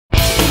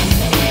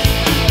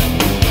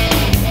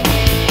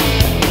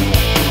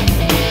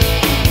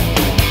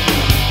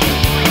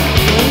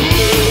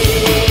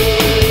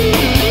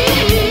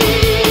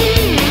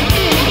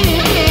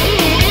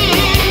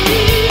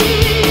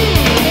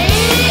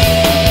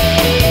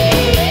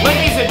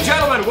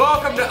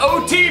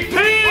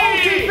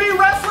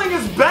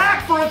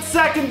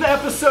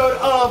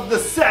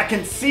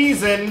second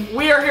season.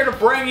 We are here to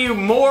bring you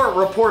more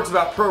reports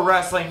about pro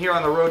wrestling here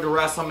on the road to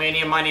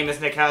WrestleMania. My name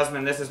is Nick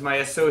Hausman. This is my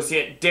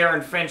associate,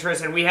 Darin Fentress,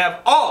 and we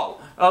have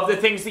all of the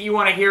things that you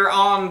want to hear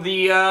on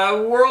the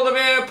world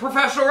of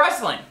professional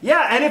wrestling.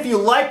 Yeah, and if you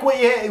like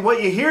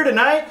what you hear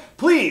tonight,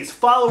 please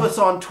follow us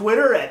on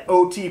Twitter at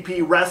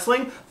OTP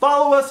Wrestling.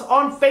 Follow us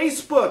on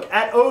Facebook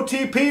at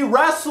OTP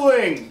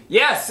Wrestling.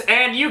 Yes,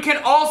 and you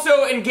can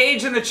also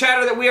engage in the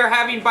chatter that we are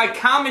having by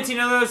commenting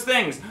on those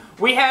things.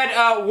 We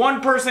had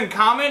one person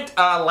comment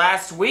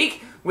last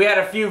week. We had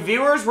a few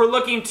viewers. We're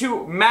looking to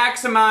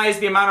maximize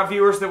the amount of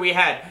viewers that we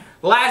had.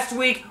 Last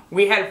week,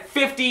 we had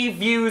 50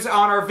 views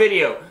on our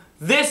video.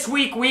 This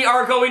week, we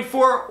are going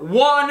for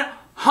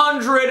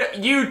 100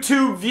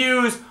 YouTube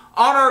views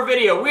on our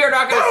video. We are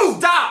not going to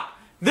stop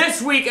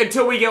this week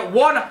until we get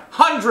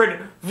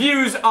 100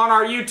 views on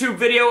our YouTube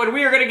video, and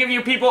we are going to give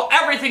you people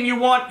everything you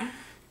want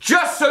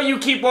just so you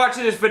keep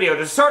watching this video.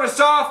 To start us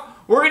off,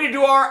 we're going to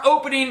do our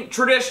opening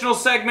traditional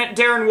segment.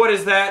 Darin, what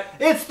is that?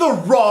 It's the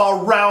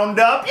Raw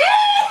Roundup.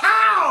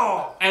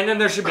 Yeehaw! And then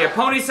there should be a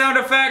pony sound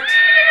effect.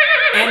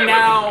 And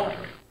now,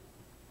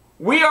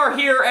 we are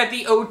here at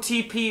the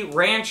OTP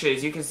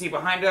Ranches. You can see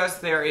behind us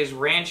there is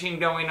ranching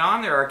going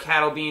on. There are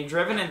cattle being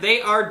driven, and they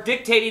are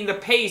dictating the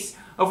pace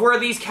of where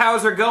these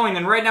cows are going.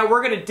 And right now,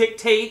 we're going to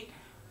dictate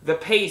the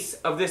pace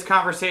of this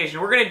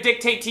conversation. We're going to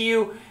dictate to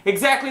you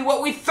exactly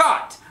what we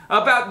thought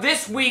about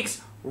this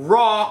week's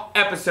Raw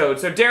episode.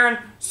 So Darin,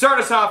 start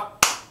us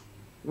off.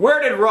 Where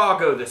did Raw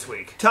go this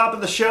week? Top of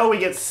the show, we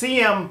get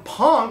CM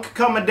Punk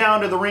coming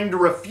down to the ring to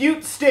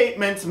refute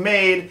statements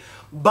made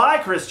by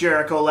Chris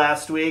Jericho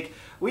last week.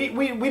 We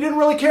didn't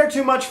really care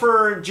too much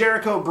for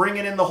Jericho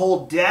bringing in the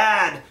whole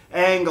dad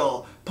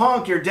angle.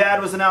 Punk, your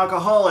dad was an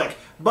alcoholic.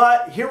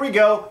 But here we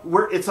go.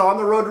 It's on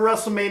the road to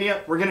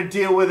WrestleMania. We're going to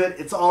deal with it.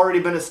 It's already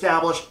been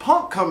established.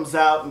 Punk comes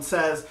out and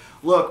says,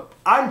 look,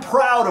 I'm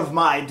proud of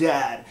my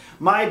dad.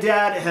 My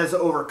dad has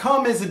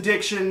overcome his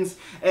addictions,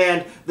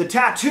 and the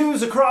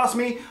tattoos across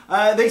me,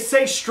 they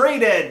say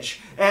straight edge,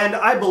 and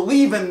I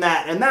believe in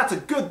that, and that's a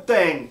good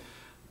thing.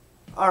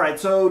 Alright,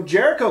 so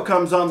Jericho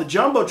comes on the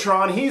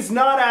Jumbotron. He's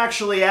not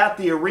actually at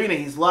the arena.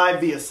 He's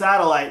live via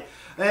satellite.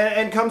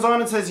 And comes on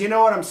and says, you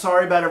know what, I'm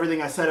sorry about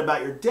everything I said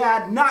about your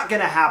dad. Not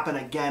gonna happen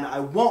again. I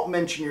won't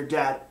mention your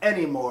dad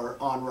anymore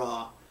on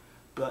Raw.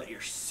 But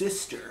your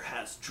sister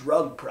has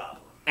drug problems.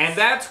 And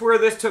that's where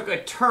this took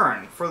a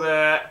turn, for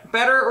the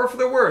better or for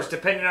the worse,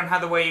 depending on how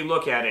the way you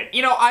look at it.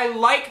 You know, I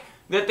like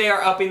that they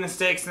are upping the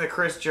stakes in the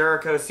Chris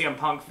Jericho CM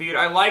Punk feud.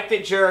 I like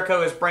that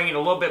Jericho is bringing a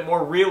little bit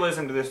more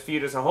realism to this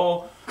feud as a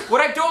whole. What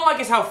I don't like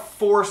is how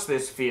forced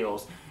this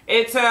feels.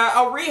 It's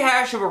a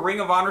rehash of a Ring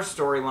of Honor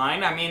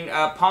storyline. I mean,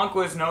 Punk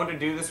was known to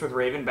do this with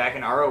Raven back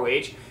in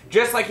ROH,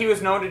 just like he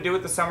was known to do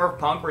with the Summer of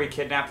Punk, where he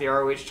kidnapped the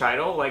ROH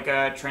title, like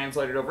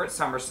translated over at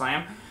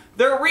SummerSlam.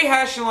 They're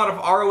rehashing a lot of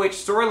ROH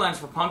storylines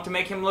for Punk to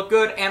make him look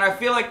good, and I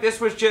feel like this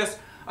was just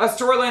a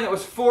storyline that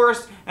was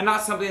forced and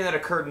not something that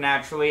occurred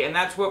naturally, and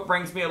that's what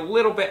brings me a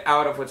little bit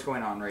out of what's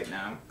going on right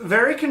now.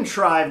 Very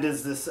contrived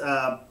is this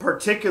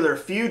particular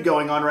feud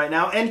going on right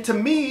now, and to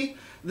me,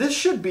 this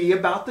should be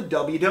about the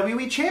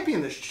WWE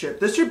Championship.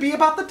 This should be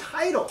about the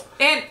title.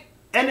 And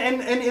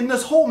in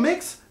this whole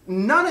mix,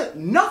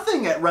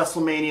 nothing at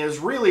WrestleMania is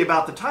really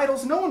about the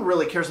titles. No one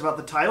really cares about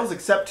the titles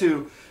except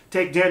to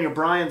take Daniel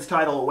Bryan's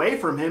title away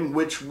from him,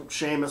 which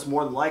Sheamus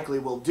more than likely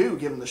will do,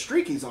 given the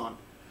streak he's on.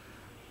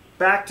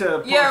 Back to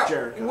Punk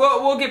Jericho.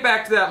 We'll get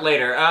back to that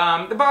later.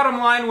 The bottom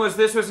line was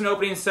this was an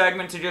opening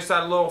segment to just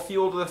add a little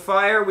fuel to the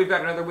fire. We've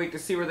got another week to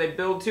see where they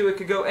build to. It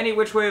could go any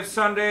which way of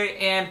Sunday,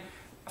 and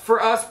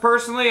for us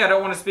personally, I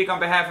don't want to speak on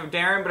behalf of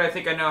Darin, but I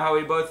think I know how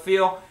we both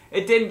feel.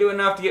 It didn't do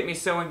enough to get me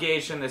so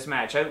engaged in this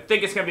match. I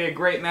think it's going to be a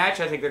great match.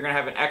 I think they're going to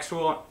have an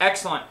excellent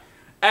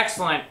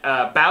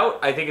bout.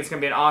 I think it's going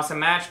to be an awesome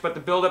match, but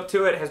the build-up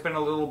to it has been a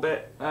little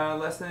bit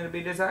less than to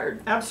be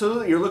desired.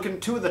 Absolutely. You're looking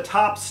at two of the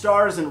top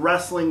stars in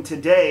wrestling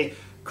today,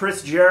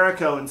 Chris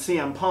Jericho and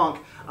CM Punk.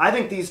 I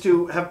think these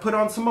two have put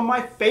on some of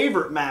my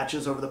favorite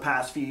matches over the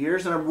past few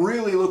years, and I'm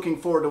really looking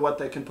forward to what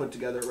they can put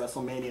together at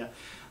WrestleMania.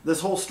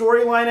 This whole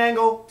storyline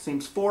angle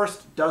seems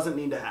forced, doesn't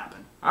need to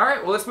happen.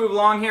 Alright, well let's move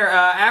along here.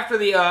 After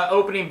the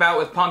opening bout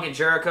with Punk and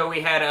Jericho,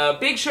 we had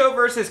Big Show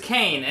versus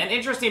Kane. An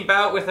interesting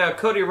bout with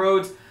Cody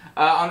Rhodes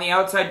on the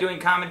outside doing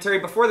commentary.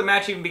 Before the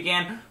match even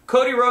began,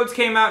 Cody Rhodes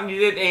came out and he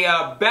did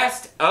a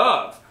best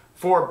of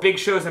for Big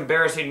Show's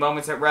embarrassing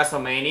moments at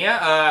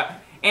WrestleMania.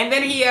 And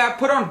then he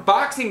put on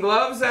boxing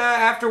gloves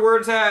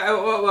afterwards. The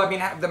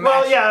match.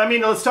 Well, yeah, I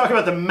mean, let's talk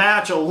about the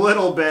match a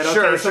little bit. Okay,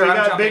 Sure, so we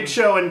got Big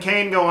Show and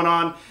Kane going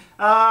on.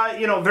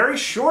 You know, very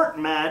short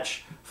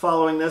match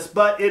following this,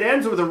 but it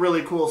ends with a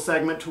really cool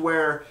segment to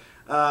where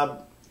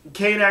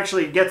Kane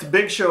actually gets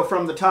Big Show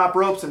from the top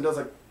ropes and does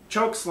a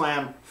choke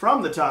slam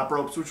from the top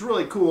ropes, which is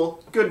really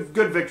cool. Good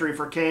victory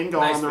for Kane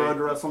going on the road to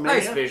WrestleMania.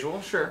 Nice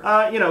visual, sure.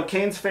 You know,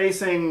 Kane's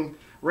facing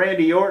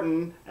Randy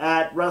Orton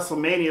at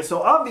WrestleMania,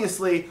 so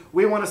obviously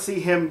we want to see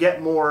him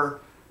get more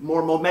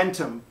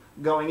momentum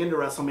going into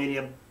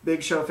WrestleMania.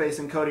 Big Show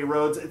facing Cody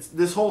Rhodes.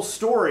 This whole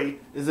story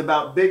is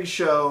about Big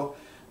Show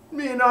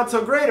not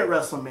so great at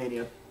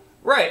WrestleMania.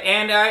 Right,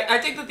 and I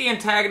think that the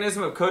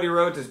antagonism of Cody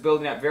Rhodes is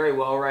building up very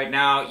well right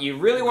now. You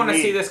really want to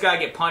see this guy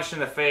get punched in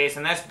the face,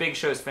 and that's Big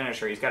Show's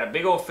finisher. He's got a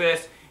big old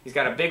fist, he's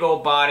got a big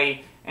old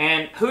body,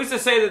 and who's to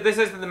say that this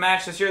isn't the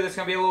match this year that's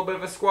going to be a little bit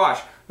of a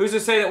squash? Who's to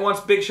say that once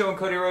Big Show and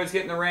Cody Rhodes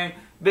get in the ring,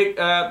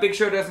 Big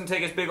Show doesn't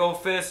take his big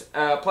old fist,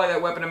 apply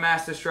that weapon of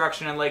mass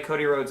destruction, and lay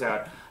Cody Rhodes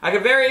out? I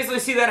could very easily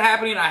see that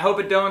happening. I hope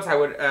it don't.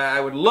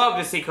 I would love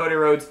to see Cody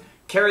Rhodes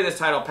carry this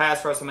title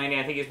past WrestleMania.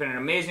 I think he's been an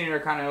amazing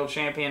Intercontinental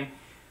Champion.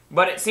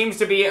 But it seems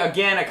to be,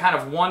 again, a kind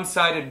of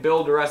one-sided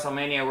build to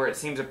WrestleMania where it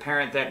seems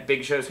apparent that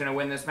Big Show's going to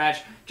win this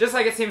match, just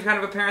like it seems kind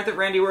of apparent that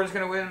Randy Orton's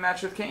going to win the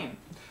match with Kane.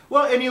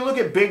 Well, and you look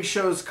at Big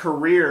Show's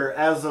career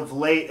as of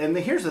late, and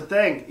here's the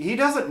thing. He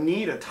doesn't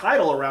need a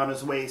title around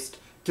his waist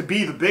to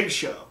be the Big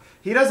Show.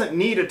 He doesn't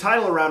need a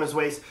title around his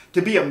waist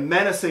to be a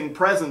menacing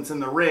presence in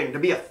the ring, to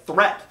be a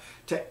threat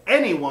to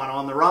anyone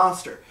on the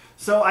roster.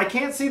 So I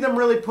can't see them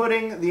really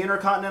putting the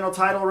Intercontinental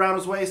title around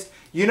his waist.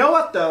 You know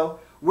what, though?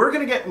 We're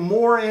going to get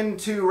more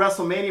into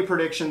WrestleMania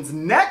predictions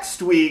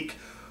next week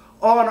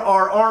on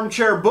our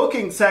armchair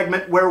booking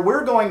segment, where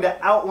we're going to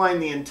outline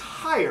the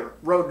entire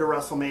road to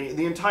WrestleMania,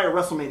 the entire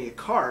WrestleMania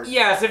card.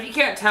 Yes, if you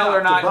can't tell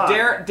or not,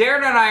 Darren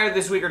and I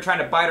this week are trying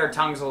to bite our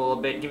tongues a little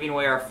bit, giving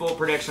away our full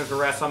predictions for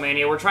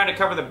WrestleMania. We're trying to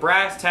cover the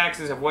brass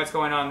taxes of what's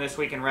going on this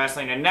week in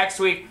wrestling, and next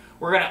week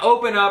we're going to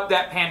open up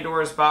that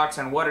Pandora's box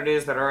on what it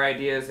is that our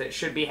ideas that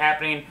should be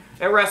happening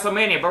at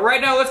WrestleMania. But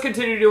right now, let's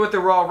continue to do with the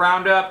Raw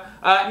Roundup.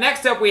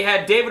 Next up, we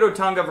had David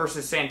Otunga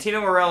versus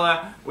Santino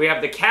Marella. We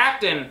have the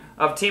captain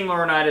of Team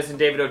Laurinaitis and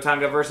David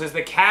Otunga versus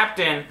the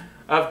captain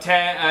of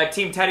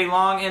Team Teddy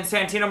Long and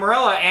Santino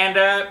Marella.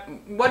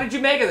 And what did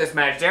you make of this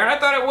match, Darren? I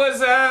thought it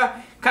was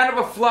kind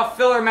of a fluff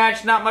filler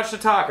match, not much to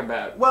talk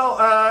about. Well,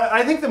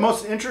 I think the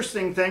most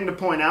interesting thing to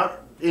point out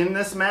in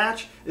this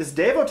match is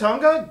Dave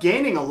Otunga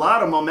gaining a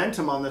lot of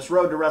momentum on this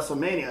road to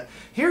WrestleMania.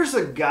 Here's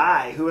a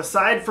guy who,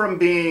 aside from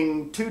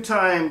being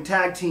two-time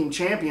tag team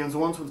champions,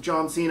 once with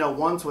John Cena,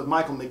 once with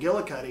Michael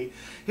McGillicuddy,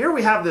 here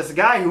we have this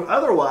guy who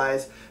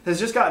otherwise has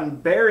just gotten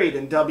buried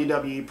in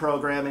WWE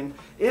programming,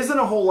 isn't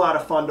a whole lot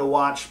of fun to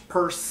watch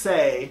per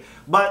se,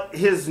 but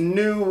his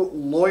new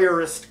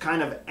lawyerist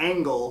kind of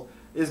angle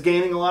is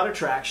gaining a lot of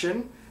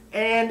traction,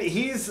 and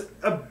he's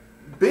a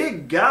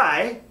big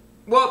guy.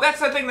 Well, that's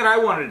the thing that I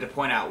wanted to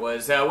point out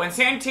was when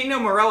Santino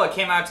Marella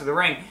came out to the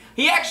ring,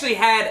 he actually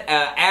had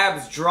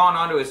abs drawn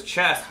onto his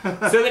chest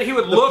so that he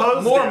would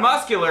look more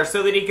muscular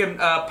so that he could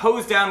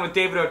pose down with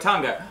David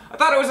Otunga. I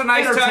thought it was a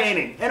nice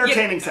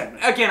entertaining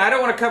segment. Again, I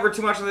don't want to cover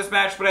too much of this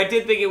match, but I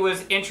did think it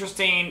was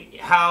interesting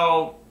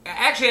how...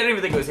 Actually, I didn't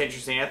even think it was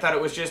interesting. I thought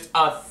it was just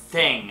a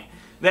thing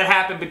that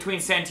happened between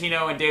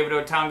Santino and David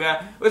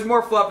Otunga. It was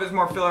more fluff, it was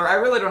more filler. I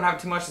really don't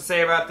have too much to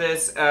say about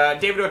this.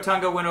 David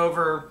Otunga went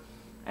over...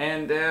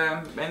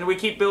 And we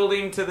keep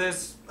building to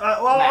this match.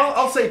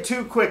 I'll say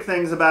two quick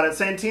things about it.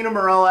 Santino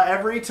Marella,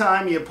 every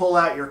time you pull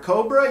out your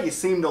Cobra, you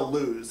seem to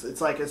lose.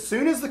 It's like as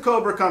soon as the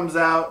Cobra comes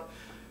out,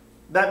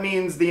 that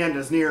means the end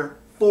is near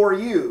for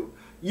you,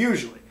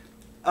 usually.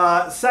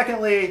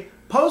 Secondly,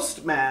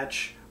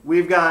 post-match,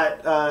 we've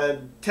got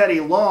Teddy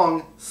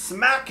Long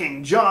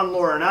smacking John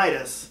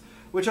Laurinaitis,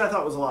 which I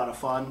thought was a lot of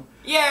fun.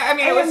 Yeah, I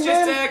mean, it was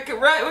just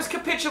it was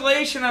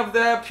capitulation of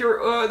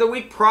the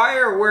week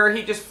prior where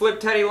he just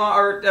flipped Teddy Long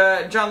or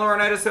John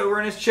Laurinaitis over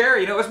in his chair.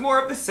 You know, it was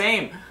more of the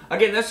same.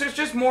 Again, this was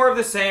just more of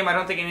the same. I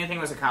don't think anything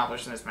was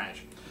accomplished in this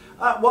match.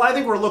 Well, I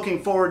think we're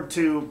looking forward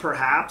to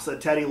perhaps a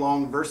Teddy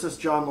Long versus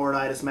John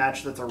Laurinaitis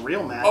match that's a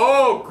real match.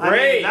 Oh,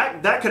 great! I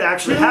mean, that could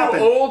actually happen.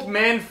 Two old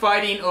men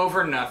fighting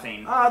over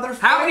nothing.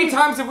 How many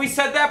times have we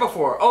said that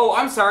before? Oh,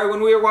 I'm sorry,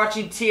 when we were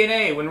watching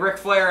TNA, when Ric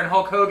Flair and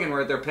Hulk Hogan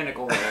were at their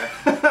pinnacle there.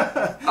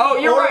 Oh,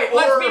 you're right.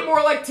 Let's be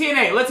more like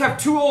TNA. Let's have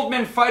two old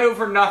men fight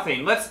over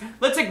nothing. Let's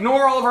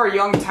ignore all of our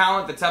young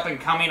talent that's up and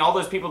coming, all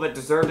those people that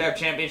deserve to have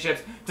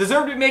championships,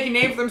 deserve to be making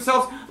names for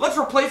themselves. Let's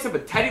replace them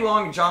with Teddy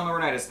Long and John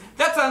Laurinaitis.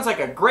 That sounds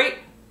like a great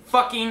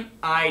fucking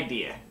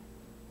idea.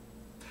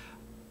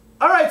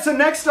 Alright, so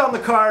next on the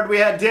card we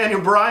had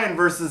Daniel Bryan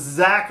versus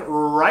Zack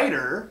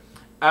Ryder.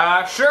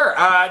 Sure.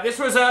 This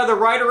was the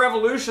Ryder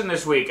Revolution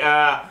this week.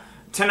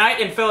 Tonight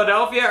in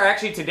Philadelphia, or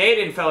actually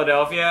today in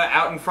Philadelphia,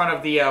 out in front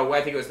of the,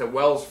 I think it was the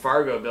Wells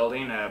Fargo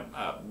building,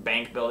 a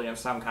bank building of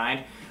some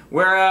kind,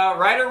 where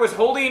Ryder was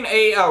holding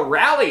a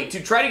rally to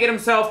try to get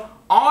himself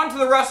onto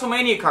the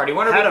WrestleMania card. He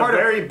wanted to be part of...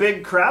 Had a very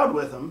big crowd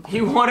with him. He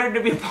wanted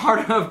to be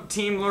part of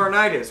Team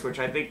Laurinaitis, which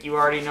I think you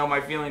already know my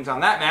feelings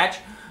on that match.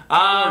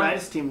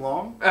 Laurinaitis, Team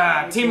Long?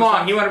 Team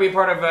Long. You want to be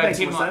part of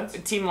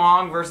Team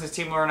Long versus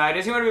Team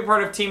Laurinaitis. You want to be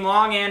part of Team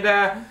Long,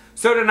 and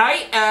so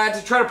tonight,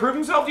 to try to prove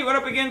himself, he went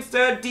up against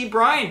Daniel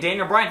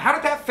Bryan. How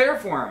did that fare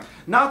for him?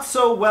 Not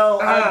so well.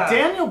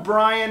 Daniel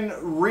Bryan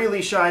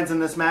really shines in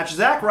this match.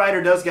 Zack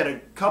Ryder does get a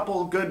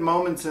couple good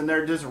moments in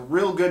there. Just a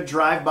real good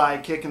drive-by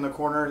kick in the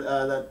corner.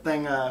 That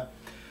thing that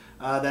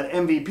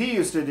MVP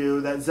used to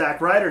do that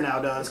Zack Ryder now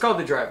does. It's called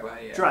the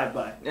drive-by, yeah.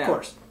 Drive-by, of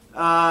course.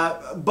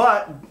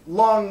 But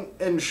long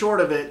and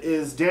short of it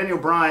is Daniel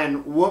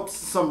Bryan whoops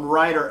some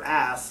Ryder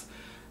ass.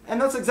 And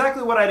that's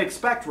exactly what I'd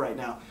expect right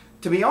now.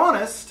 to be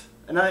honest,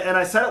 and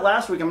I said it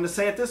last week, I'm going to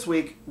say it this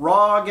week,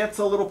 Raw gets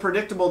a little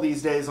predictable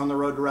these days on the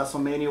road to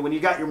WrestleMania. When you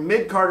got your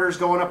mid-carders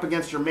going up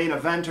against your main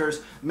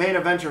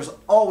eventers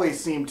always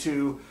seem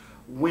to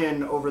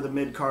win over the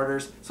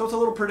mid-carders, so it's a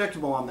little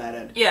predictable on that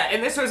end. Yeah,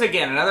 and this was,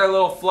 again, another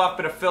little fluff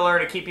bit of filler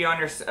to keep you on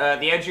your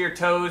the edge of your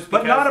toes.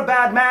 But not a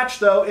bad match,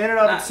 though, in and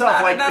of itself.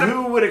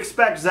 Who would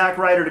expect Zack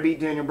Ryder to beat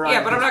Daniel Bryan?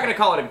 Yeah, but I'm not going to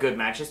call it a good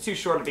match. It's too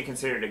short to be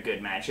considered a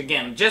good match.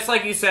 Again, just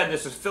like you said,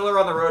 this was filler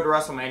on the road to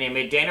WrestleMania.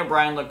 Made Daniel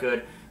Bryan look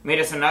good. Made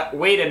us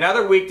wait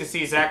another week to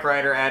see Zack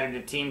Ryder added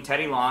to Team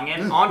Teddy Long.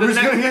 And on to Who's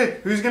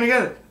going to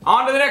get it?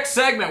 On to the next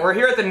segment. We're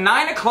here at the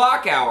 9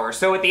 o'clock hour.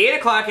 So at the 8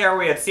 o'clock hour,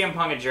 we had CM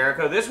Punk and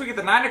Jericho. This week at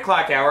the 9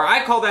 o'clock hour,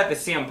 I call that the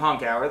CM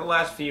Punk hour. The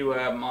last few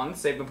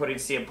months, they've been putting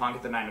CM Punk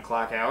at the 9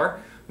 o'clock hour.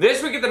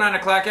 This week at the 9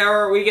 o'clock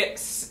hour, we get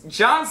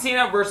John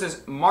Cena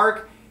versus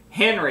Mark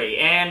Henry.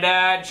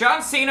 And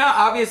John Cena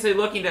obviously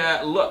looking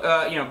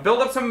to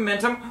build up some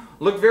momentum,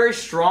 look very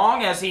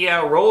strong as he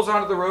rolls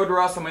onto the road to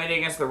WrestleMania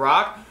against The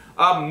Rock.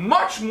 A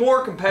much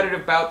more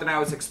competitive bout than I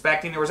was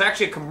expecting. There was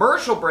actually a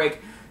commercial break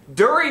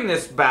during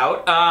this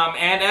bout,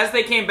 and as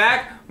they came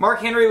back,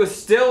 Mark Henry was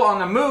still on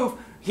the move.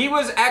 He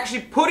was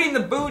actually putting the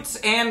boots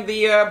and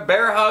the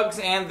bear hugs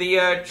and the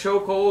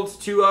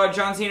chokeholds to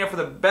John Cena for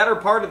the better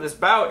part of this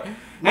bout.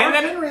 Mark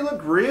Henry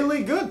looked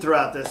really good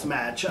throughout this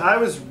match. I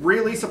was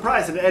really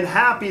surprised and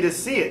happy to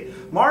see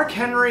it. Mark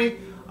Henry,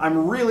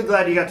 I'm really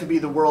glad he got to be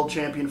the world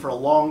champion for a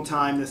long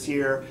time this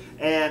year,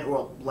 and,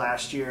 well,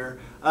 last year.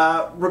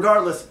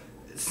 Regardless,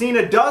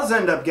 Cena does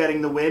end up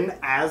getting the win,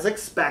 as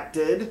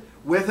expected,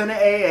 with an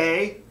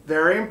AA.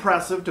 Very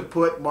impressive to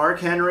put Mark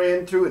Henry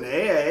in through an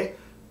AA.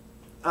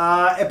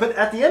 But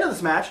at the end of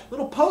this match,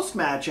 little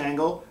post-match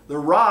angle, The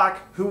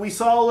Rock, who we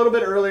saw a little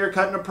bit earlier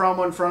cutting a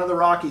promo in front of the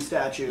Rocky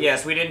statue.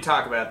 Yes, we didn't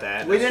talk about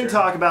that. We didn't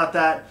talk about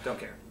that. Don't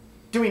care.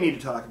 Do we need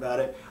to talk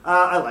about it?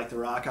 I like The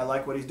Rock. I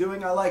like what he's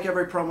doing. I like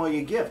every promo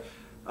you give.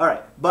 All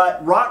right,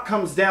 but Rock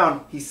comes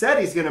down. He said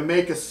he's going to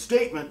make a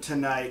statement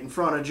tonight in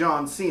front of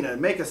John Cena,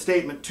 make a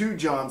statement to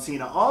John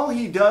Cena. All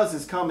he does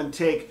is come and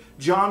take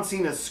John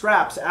Cena's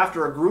scraps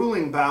after a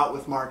grueling bout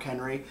with Mark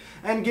Henry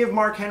and give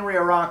Mark Henry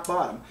a rock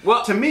bottom.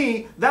 Well, to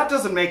me, that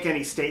doesn't make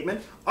any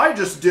statement. I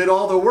just did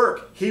all the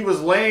work. He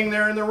was laying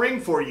there in the ring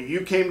for you.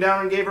 You came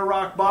down and gave a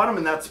rock bottom,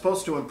 and that's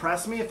supposed to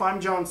impress me? If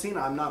I'm John Cena,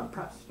 I'm not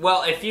impressed.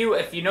 Well, if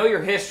you know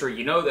your history,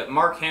 you know that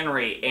Mark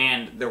Henry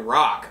and The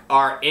Rock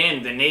are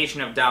in the Nation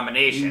of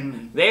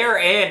Domination. They're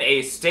in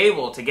a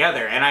stable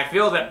together, and I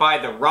feel that by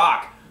The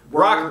Rock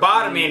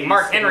bottoming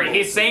Mark Henry,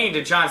 he's saying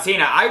to John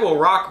Cena, I will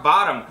rock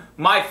bottom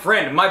my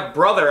friend, my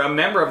brother, a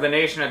member of the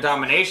Nation of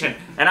Domination,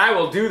 and I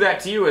will do that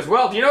to you as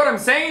well. Do you know what I'm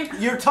saying?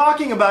 You're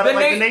talking about it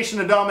like the Nation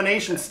of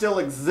Domination still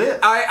exists.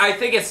 I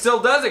think it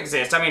still does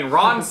exist. I mean,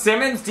 Ron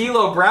Simmons,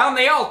 D'Lo Brown,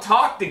 they all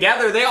talk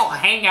together. They all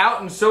hang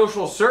out in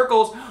social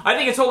circles. I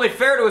think it's only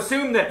fair to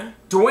assume that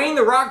Dwayne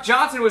 "The Rock"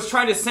 Johnson was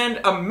trying to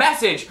send a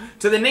message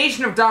to the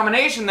Nation of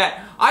Domination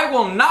that I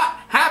will not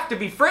have to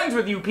be friends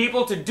with you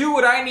people to do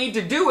what I need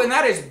to do, and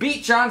that is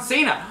beat John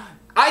Cena.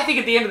 I think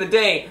at the end of the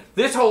day,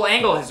 this whole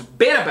angle has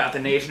been about the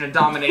Nation of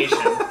Domination.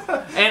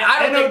 And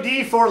I don't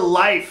NOD for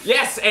life.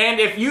 Yes, and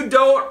if you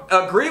don't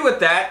agree with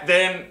that,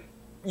 then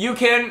you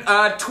can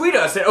tweet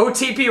us at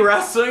OTP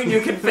Wrestling.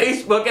 You can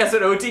Facebook us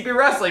at OTP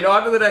Wrestling.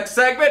 On to the next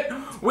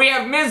segment. We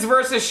have Miz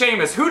versus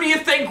Sheamus. Who do you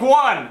think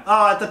won?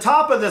 At the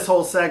top of this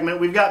whole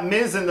segment, we've got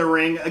Miz in the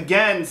ring,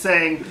 again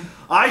saying,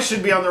 I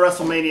should be on the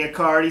WrestleMania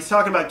card. He's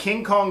talking about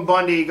King Kong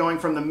Bundy going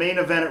from the main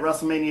event at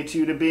WrestleMania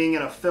 2 to being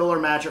in a filler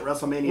match at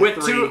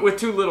WrestleMania 3. With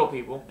two little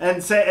people.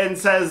 And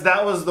says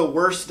that was the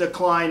worst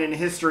decline in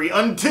history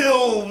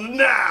until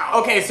now.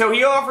 Okay, so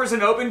he offers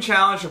an open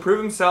challenge to prove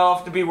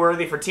himself to be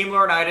worthy for Team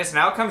Laurinaitis, and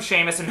out comes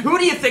Sheamus, and who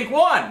do you think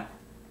won?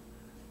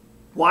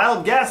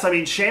 Wild guess. I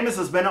mean, Sheamus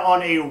has been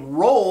on a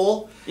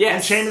roll,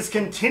 and Sheamus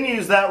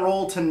continues that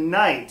roll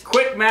tonight.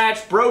 Quick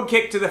match, brogue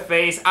kick to the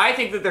face. I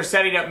think that they're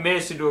setting up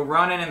Miz to do a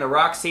run-in in the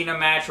Rock-Cena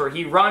match where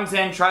he runs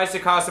in, tries to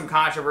cause some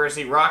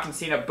controversy. Rock and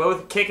Cena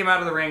both kick him out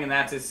of the ring, and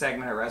that's his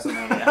segment at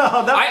WrestleMania.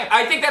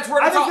 I think that's where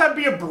I think that'd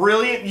be a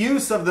brilliant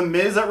use of the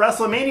Miz at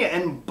WrestleMania,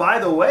 and by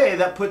the way,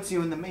 that puts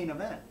you in the main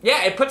event.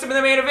 Yeah, it puts him in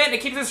the main event, and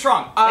it keeps it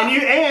strong.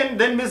 And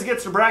then Miz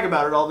gets to brag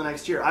about it all the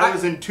next year. I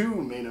was in 2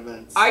 main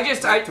events.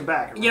 Back to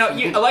back. You know,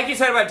 like you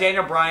said about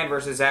Daniel Bryan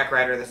versus Zack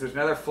Ryder, this was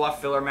another fluff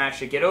filler match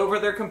to get over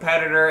their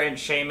competitor and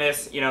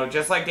Sheamus, you know,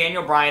 just like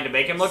Daniel Bryan, to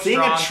make him look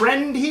strong. Seeing a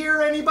trend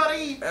here,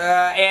 anybody?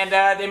 And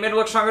they made him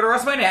look stronger to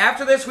WrestleMania.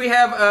 After this, we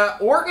have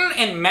Orton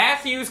and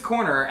Matthews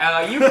Corner.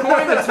 You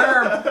coined the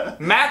term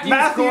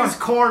Matthews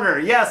Corner.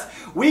 Yes,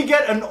 we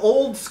get an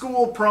old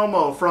school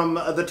promo from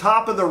the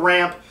top of the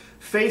ramp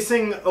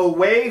facing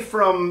away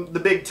from the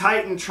big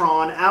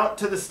Titantron out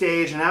to the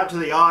stage and out to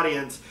the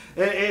audience.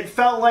 It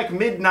felt like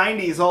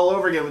mid-90s all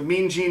over again, with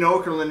Mean Gene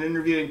Okerlund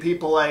interviewing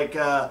people like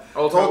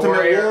Ultimate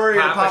Warrior,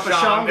 Papa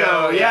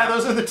Shango. Yeah,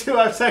 those are the two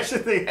I was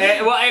actually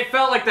thinking. Well, it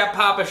felt like that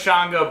Papa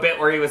Shango bit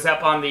where he was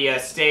up on the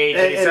stage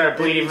and he started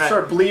bleeding.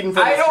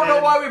 I don't know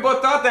why we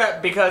both thought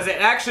that, because it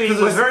actually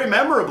was very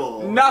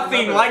memorable.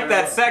 Nothing like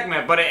that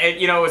segment, but it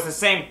was the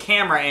same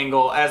camera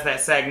angle as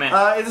that segment.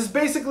 It is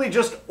basically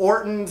just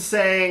Orton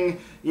saying,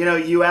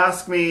 you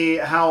ask me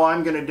how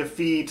I'm going to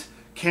defeat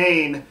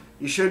Kane.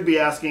 You should be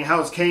asking,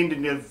 how's Kane to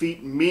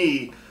defeat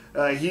me?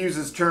 He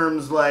uses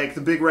terms like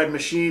the big red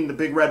machine, the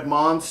big red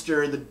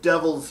monster, the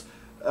devil's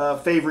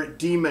favorite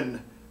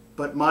demon.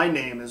 But my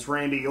name is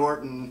Randy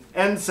Orton.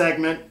 End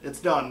segment. It's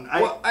done. I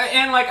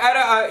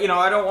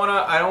don't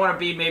want to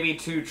be maybe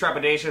too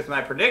trepidatious with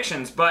my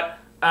predictions, but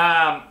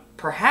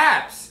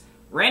perhaps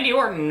Randy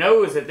Orton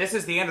knows that this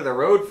is the end of the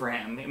road for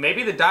him.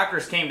 Maybe the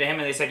doctors came to him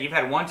and they said, you've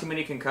had one too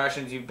many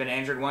concussions, you've been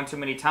injured one too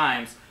many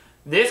times.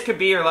 This could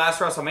be your last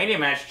WrestleMania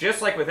match,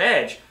 just like with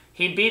Edge.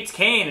 He beats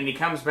Kane and he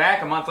comes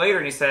back a month later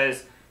and he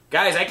says,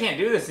 guys, I can't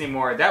do this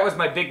anymore. That was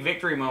my big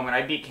victory moment.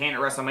 I beat Kane at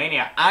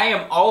WrestleMania. I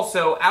am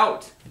also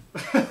out.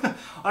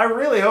 I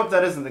really hope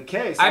that isn't the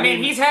case. I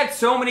mean, he's had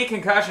so many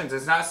concussions.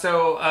 It's not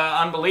so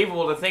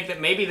unbelievable to think that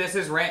maybe this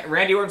is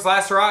Randy Orton's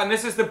last hurrah, and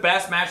this is the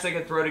best match they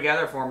could throw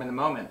together for him in the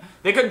moment.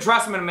 They couldn't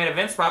trust him in a main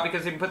event spot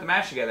because they didn't put the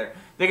match together.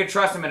 They could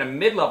trust him in a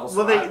mid-level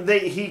spot. Well,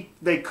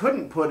 they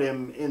couldn't put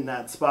him in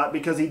that spot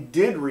because he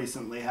did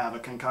recently have a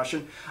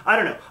concussion. I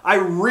don't know. I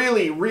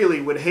really,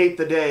 really would hate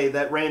the day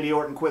that Randy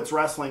Orton quits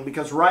wrestling,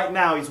 because right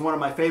now he's one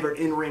of my favorite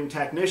in-ring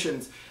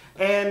technicians,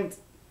 and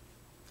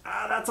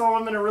that's all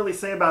I'm going to really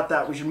say about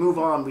that. We should move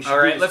on. We should. All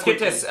right, let's get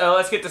to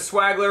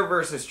Swagler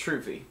versus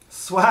Truffy.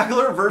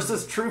 Swagler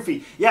versus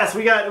Truffy. Yes,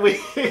 we got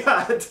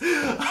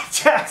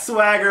Jack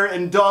Swagger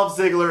and Dolph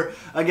Ziggler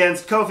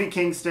against Kofi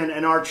Kingston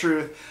and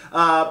R-Truth.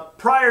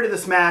 Prior to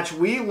this match,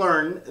 we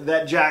learned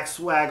that Jack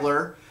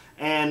Swagler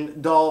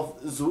and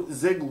Dolph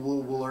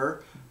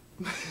Ziggler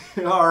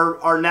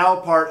are now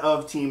part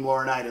of Team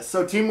Laurinaitis.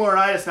 So Team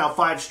Laurinaitis now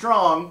 5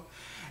 strong,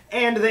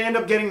 and they end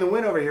up getting the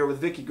win over here with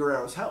Vicky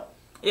Guerrero's help.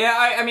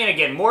 Yeah, I mean,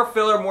 again, more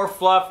filler, more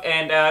fluff,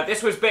 and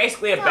this was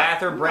basically a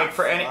bathroom break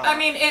for any... I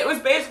mean, it was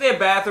basically a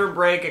bathroom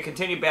break, a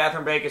continued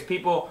bathroom break, as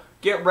people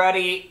get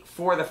ready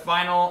for the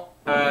final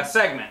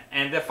segment.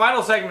 And the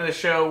final segment of the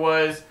show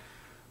was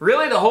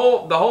really the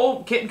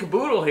whole kit and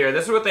caboodle here.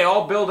 This is what they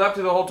all build up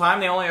to the whole time.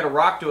 They only had to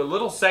rock to a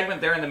little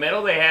segment there in the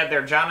middle. They had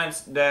their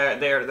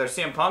their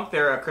CM Punk,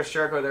 their Chris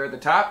Jericho there at the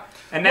top.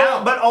 And now,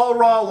 well, but all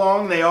Raw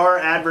long, they are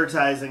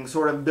advertising,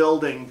 sort of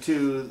building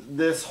to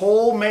this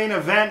whole main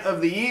event of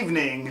the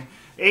evening.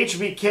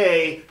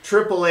 HBK,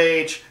 Triple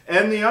H,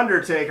 and The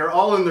Undertaker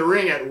all in the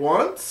ring at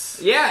once.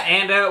 Yeah,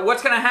 and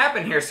what's going to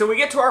happen here? So we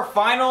get to our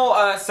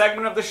final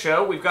segment of the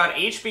show. We've got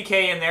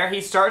HBK in there.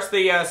 He starts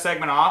the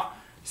segment off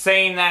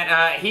saying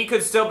that he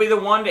could still be the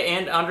one to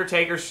end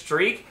Undertaker's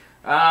streak.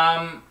 He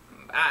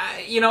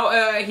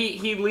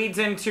leads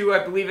into, I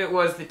believe it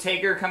was the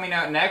Taker coming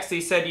out next. He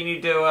said, you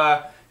need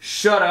to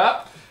shut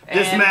up.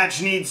 This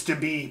match needs to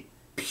be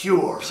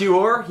pure.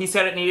 Pure. He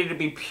said it needed to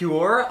be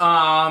pure.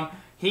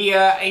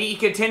 He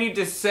continued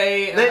to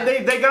say...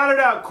 They got it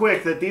out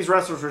quick that these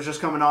wrestlers were just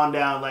coming on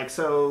down. Like,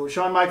 so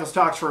Shawn Michaels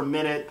talks for a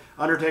minute,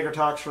 Undertaker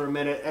talks for a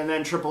minute, and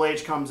then Triple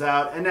H comes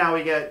out, and now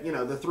we get,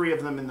 the 3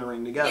 of them in the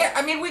ring together. Yeah,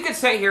 I mean, we could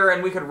sit here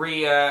and we could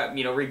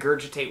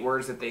regurgitate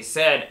words that they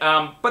said.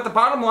 But the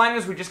bottom line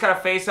is we just got a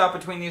face-off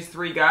between these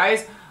 3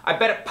 guys. I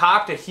bet it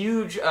popped a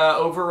huge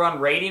overrun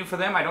rating for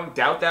them. I don't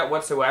doubt that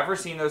whatsoever.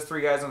 Seeing those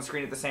 3 guys on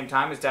screen at the same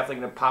time is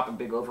definitely going to pop a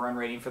big overrun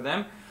rating for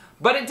them.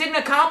 But it didn't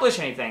accomplish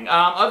anything,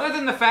 other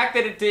than the fact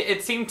that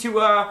it seemed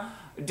to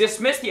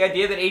dismiss the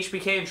idea that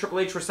HBK and Triple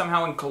H were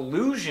somehow in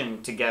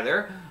collusion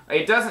together.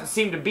 It doesn't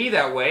seem to be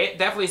that way. It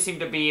definitely seemed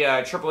to be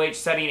Triple H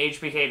setting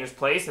HBK in his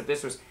place, that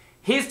this was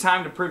his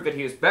time to prove that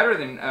he was better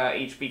than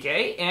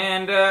HBK,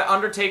 and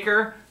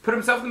Undertaker put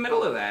himself in the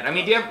middle of that. I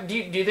mean, do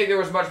you think there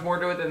was much more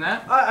to it than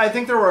that? I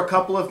think there were a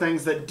couple of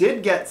things that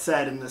did get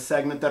said in this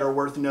segment that are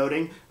worth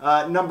noting.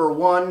 Number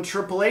 1,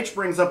 Triple H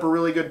brings up a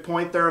really good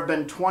point. There have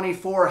been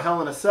 24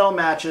 Hell in a Cell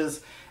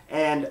matches,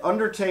 and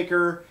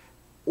Undertaker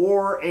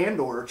or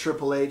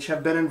Triple H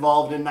have been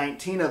involved in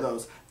 19 of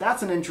those.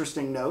 That's an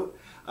interesting note.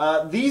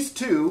 These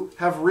 2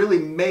 have really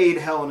made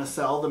Hell in a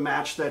Cell the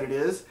match that it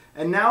is.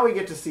 And now we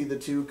get to see the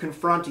 2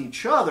 confront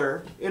each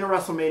other in a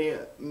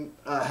WrestleMania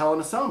Hell in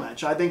a Cell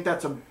match. I think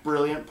that's a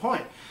brilliant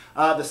point.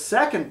 The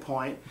second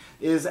point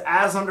is,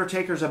 as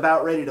Undertaker's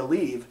about ready to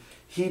leave,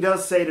 he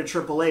does say to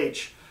Triple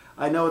H,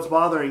 I know it's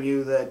bothering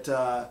you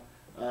that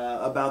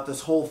about this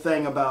whole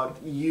thing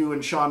about you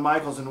and Shawn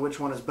Michaels and which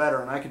one is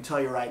better. And I can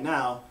tell you right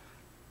now,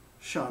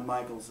 Shawn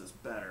Michaels is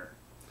better.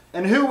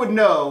 And who would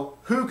know,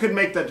 who could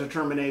make that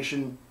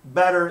determination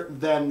better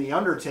than The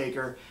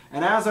Undertaker?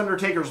 And as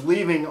Undertaker's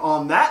leaving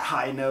on that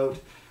high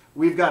note,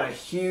 we've got a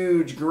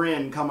huge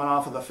grin coming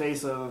off of the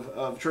face of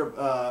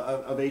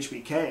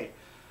HBK.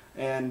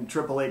 and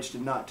Triple H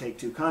did not take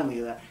too kindly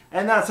to that.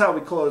 And that's how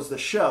we close the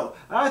show.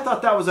 I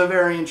thought that was a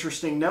very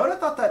interesting note. I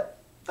thought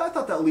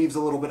that leaves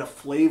a little bit of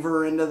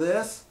flavor into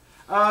this.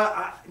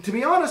 To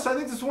be honest, I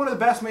think this is one of the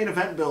best main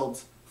event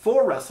builds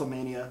for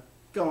WrestleMania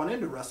going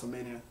into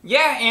WrestleMania.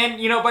 Yeah,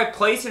 and, you know, by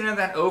placing it in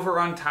that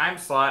overrun time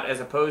slot as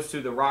opposed to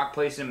The Rock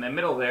placing in the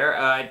middle there,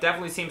 it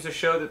definitely seems to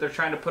show that they're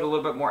trying to put a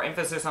little bit more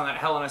emphasis on that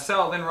Hell in a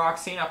Cell than Rock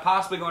Cena,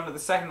 possibly going to the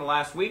second to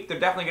last week. They're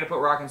definitely going to put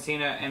Rock and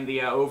Cena in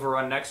the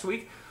overrun next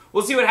week.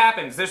 We'll see what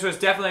happens. This was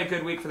definitely a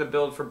good week for the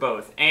build for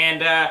both.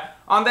 And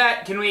on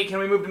that, can we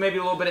move to maybe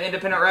a little bit of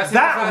independent wrestling?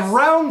 That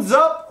rounds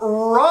up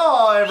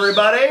Raw,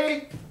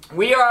 everybody!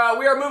 We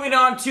are moving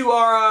on to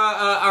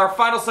our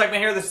final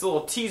segment here. This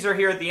little teaser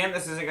here at the end.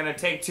 This isn't going to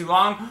take too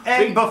long.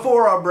 And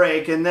before our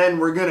break, and then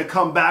we're going to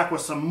come back with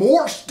some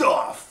more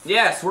stuff.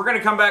 Yes, we're going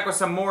to come back with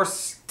some more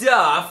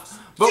stuff.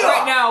 But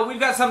right now, we've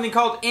got something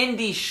called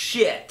Indy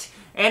Shit.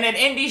 And in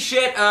Indy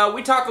Shit,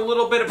 we talk a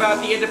little bit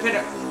about the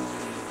independent...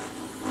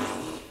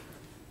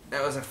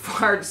 That was a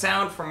fart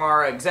sound from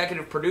our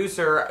executive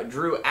producer,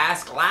 Drew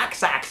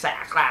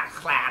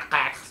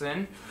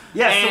Asklaxon.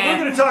 Yeah, so we're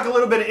going to talk a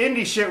little bit of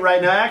indie shit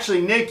right now.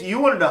 Actually, Nick, you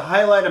wanted to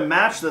highlight a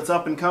match that's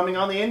up and coming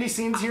on the indie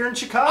scenes here in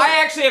Chicago.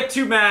 I actually have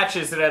two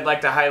matches that I'd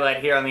like to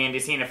highlight here on the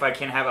indie scene if I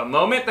can have a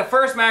moment. The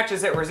first match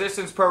is at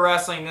Resistance Pro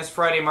Wrestling this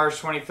Friday,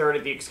 March 23rd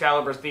at the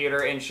Excalibur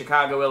Theater in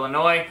Chicago,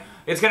 Illinois.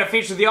 It's going to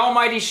feature the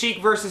Almighty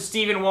Sheik versus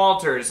Steven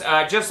Walters.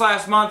 Just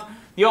last month,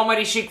 the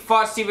Almighty Sheik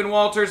fought Steven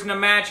Walters in a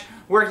match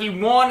where he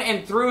won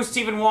and threw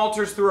Steven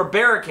Walters through a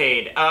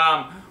barricade.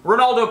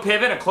 Ronaldo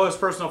Piven, a close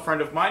personal friend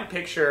of mine,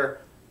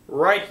 picture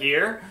right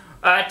here,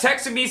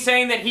 texted me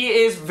saying that he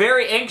is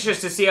very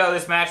anxious to see how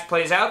this match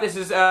plays out.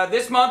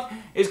 This month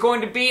is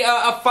going to be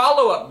a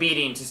follow-up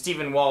beating to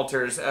Steven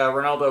Walters,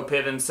 Ronaldo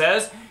Piven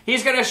says.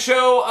 He's going to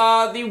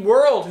show the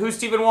world who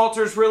Steven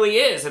Walters really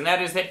is, and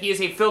that is that he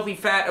is a filthy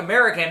fat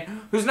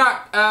American who's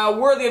not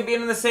worthy of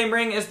being in the same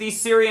ring as the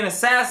Syrian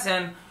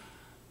assassin,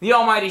 the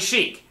Almighty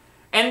Sheik.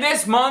 And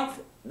this month,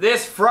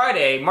 this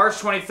Friday, March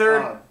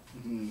 23rd,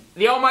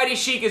 the Almighty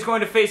Sheik is going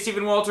to face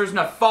Steven Walters in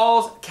a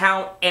Falls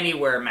Count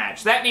Anywhere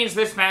match. That means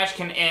this match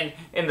can end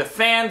in the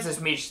fans, this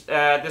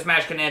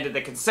match can end at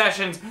the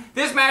concessions,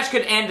 this match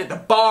could end at the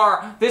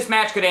bar, this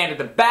match could end at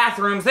the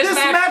bathrooms, this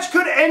match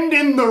could end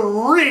in the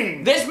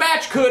ring! This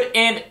match could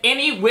end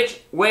any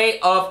which way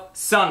of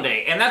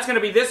Sunday. And that's going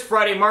to be this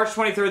Friday, March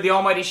 23rd, the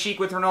Almighty Sheik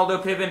with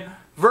Ronaldo Piven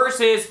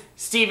versus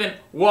Steven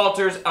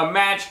Walters, a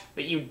match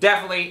that you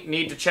definitely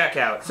need to check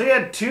out. So you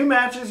had two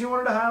matches you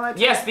wanted to highlight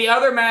today? Yes, the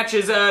other match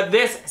is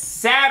this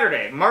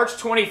Saturday, March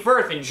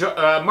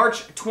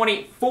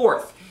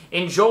 24th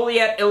in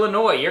Joliet,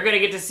 Illinois. You're going to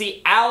get to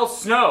see Al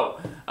Snow,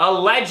 a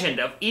legend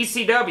of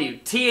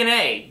ECW,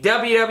 TNA,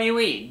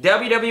 WWE,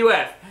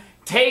 WWF,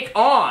 take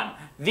on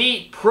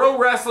the Pro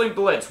Wrestling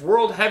Blitz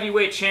World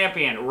Heavyweight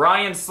Champion,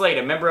 Ryan Slade,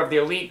 a member of the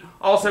Elite,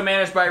 also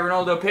managed by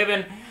Ronaldo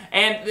Piven.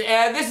 And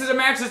this is a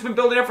match that's been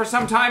building up for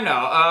some time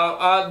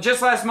now.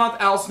 Just last month,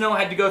 Al Snow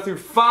had to go through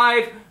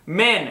 5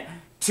 men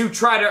to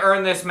try to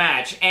earn this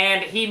match.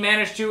 And he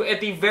managed to,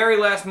 at the very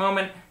last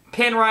moment,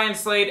 pin Ryan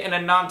Slade in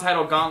a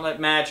non-title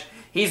gauntlet match.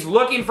 He's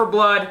looking for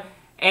blood.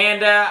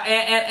 And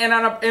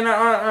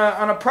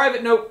on a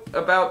private note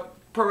about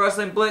Pro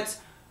Wrestling Blitz,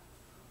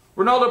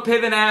 Ronaldo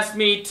Piven asked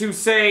me to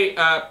say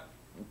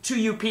to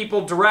you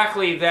people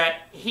directly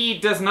that he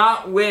does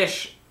not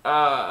wish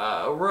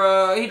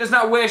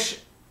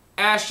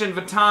Ashton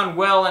Vatan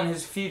well in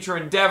his future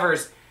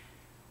endeavors.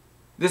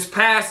 This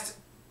past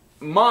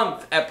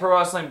month at Pro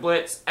Wrestling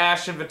Blitz,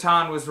 Ashton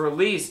Vatan was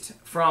released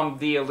from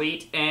the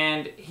Elite,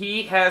 and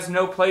he has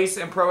no place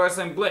in Pro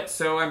Wrestling Blitz.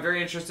 So I'm very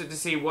interested to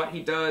see what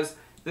he does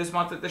this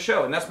month at the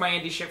show, and that's my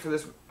indie shit for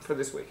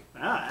this week.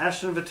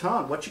 Ashton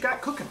Vatan, what you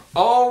got cooking?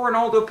 All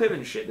Ronaldo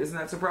Piven shit. Isn't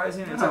that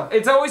surprising?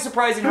 It's always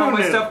surprising how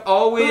my stuff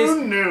always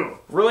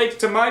relates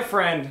to my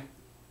friend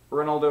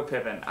Ronaldo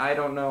Piven. I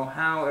don't know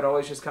how, it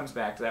always just comes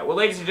back to that. Well,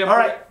 ladies and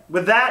gentlemen... Alright,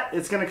 with that,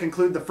 it's going to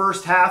conclude the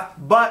first half,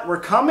 but we're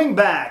coming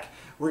back.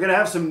 We're going to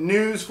have some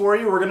news for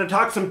you. We're going to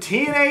talk some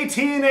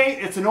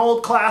TNA. It's an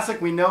old classic.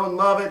 We know and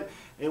love it.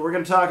 And we're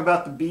going to talk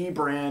about the B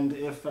brand,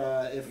 if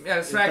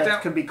that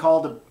could be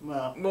called a...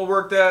 We'll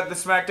work the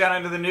SmackDown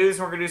into the news,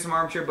 and we're going to do some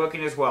armchair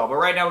booking as well. But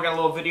right now, we got a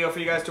little video for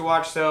you guys to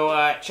watch,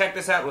 so check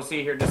this out. We'll see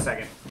you here in just a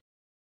second.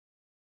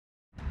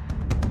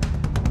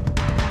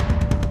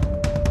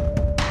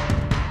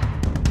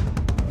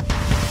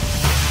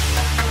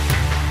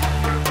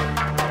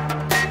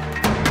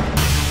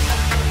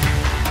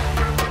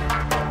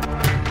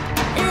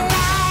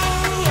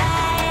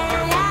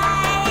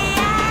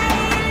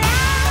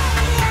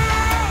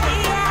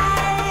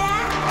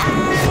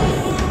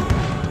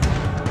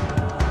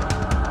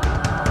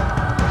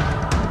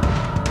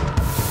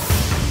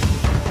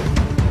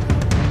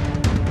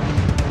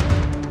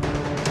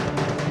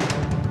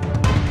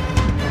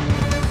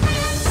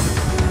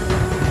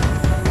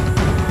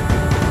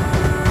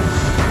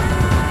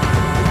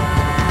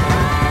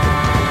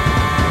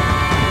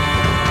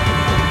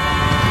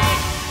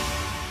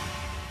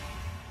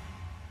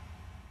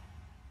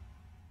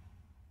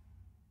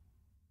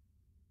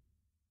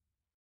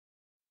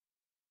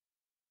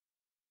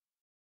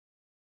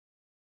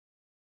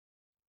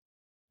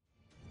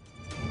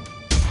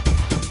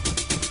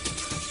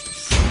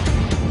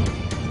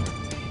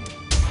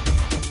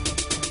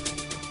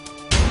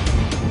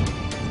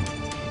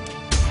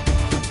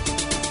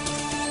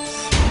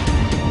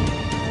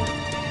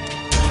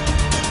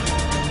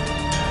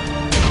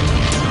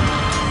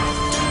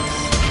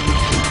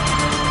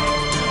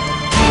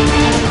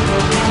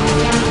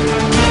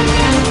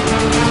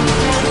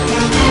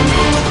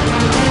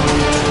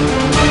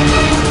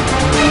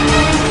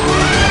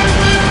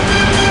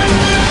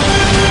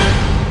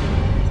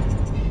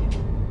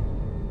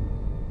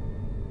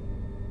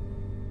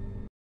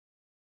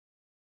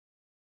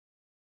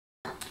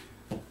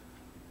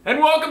 And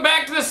welcome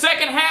back to the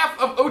second half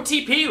of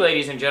OTP,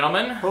 ladies and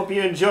gentlemen. Hope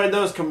you enjoyed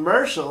those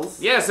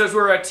commercials. Yes, those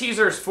were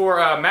teasers for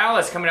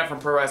Malice coming up from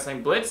Pro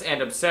Wrestling Blitz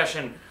and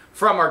Obsession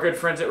from our good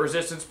friends at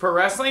Resistance Pro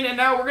Wrestling. And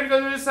now we're going to go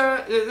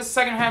through this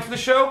second half of the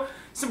show.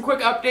 Some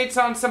quick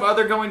updates on some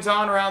other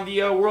goings-on around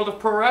the world of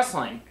pro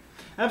wrestling.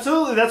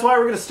 Absolutely. That's why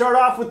we're going to start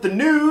off with the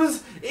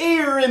news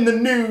here in the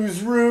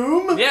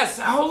newsroom. Yes.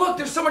 Oh, look,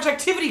 there's so much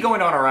activity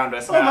going on around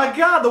us now. Oh my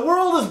God, the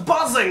world is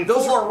buzzing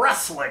for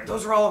wrestling.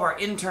 Those are all of our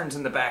interns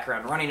in the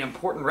background running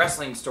important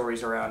wrestling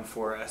stories around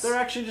for us. They're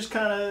actually just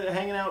kind of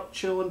hanging out,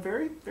 chilling,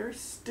 very, very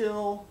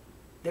still.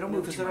 They don't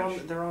move too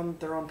much. They're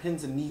on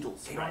pins and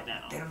needles right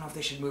now. They don't know if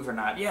they should move or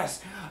not.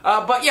 Yes.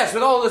 But yes,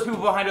 with all of those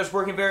people behind us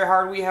working very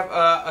hard, we have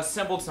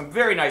assembled some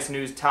very nice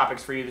news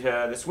topics for you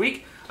this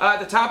week. At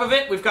the top of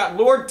it, we've got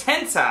Lord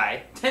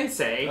Tensei.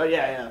 Oh,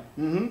 yeah.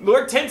 Mm-hmm.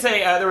 Lord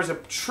Tensei, there was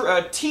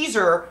a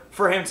teaser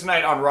for him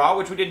tonight on Raw,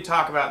 which we didn't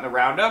talk about in the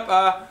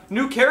roundup.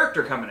 New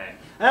character coming in.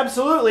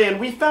 Absolutely, and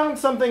we found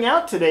something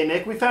out today,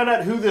 Nick. We found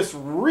out who this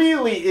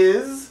really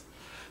is.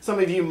 Some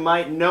of you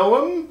might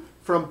know him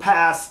from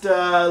past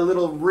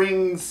little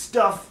ring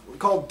stuff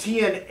called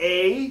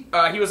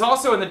TNA. He was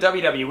also in the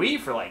WWE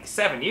for like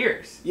 7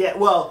 years. Yeah,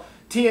 well,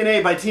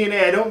 TNA, by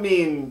TNA I don't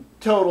mean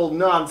total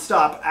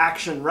non-stop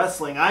action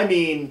wrestling. I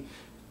mean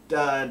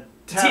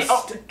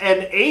Test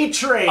and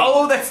A-Train.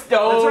 Oh, that's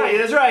right,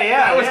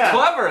 yeah. That was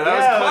clever,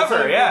 that was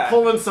clever, yeah.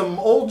 Pulling some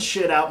old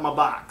shit out my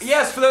box.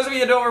 Yes, for those of you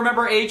that don't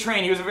remember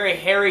A-Train, he was a very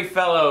hairy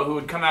fellow who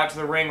would come out to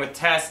the ring with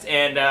Test,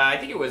 and I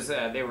think it was,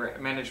 they were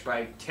managed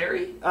by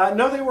Terry?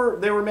 No,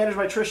 they were managed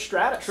by Trish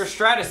Stratus. Trish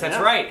Stratus, that's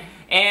right.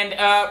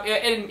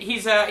 And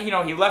he's,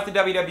 he left the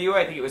WWE,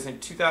 I think it was in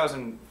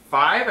 2005.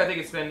 I think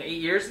it's been 8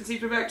 years since he's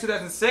been back,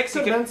 2006.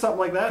 Could have been something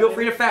like that. Feel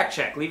free to fact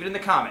check. Leave it in the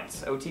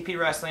comments. OTP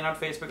Wrestling on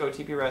Facebook,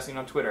 OTP Wrestling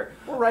on Twitter.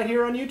 Or right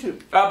here on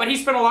YouTube. But he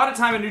spent a lot of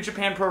time in New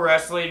Japan Pro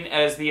Wrestling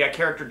as the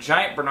character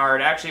Giant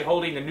Bernard, actually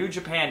holding the New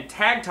Japan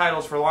tag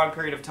titles for a long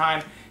period of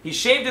time. He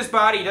shaved his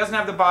body. He doesn't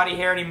have the body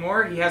hair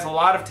anymore. He has a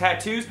lot of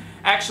tattoos.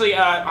 Actually,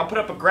 I'll put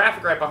up a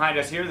graphic right behind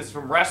us here. This is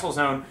from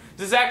WrestleZone.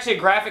 This is actually a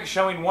graphic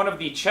showing one of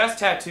the chest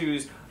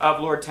tattoos of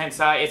Lord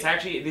Tensei. It's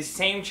actually the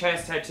same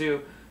chest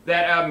tattoo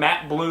that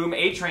Matt Bloom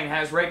A-Train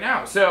has right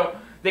now. So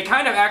they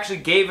kind of actually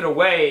gave it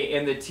away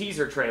in the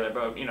teaser trailer,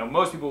 but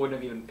most people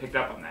wouldn't have even picked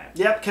up on that.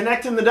 Yep,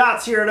 connecting the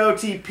dots here at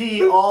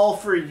OTP, all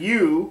for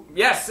you.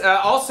 Yes,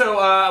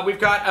 also we've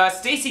got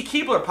Stacy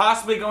Keibler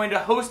possibly going to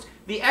host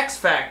the X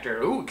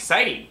Factor. Ooh,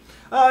 exciting.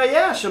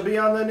 Yeah, she'll be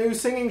on the new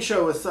singing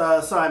show with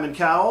Simon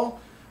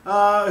Cowell.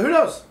 Who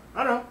knows?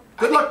 I don't know.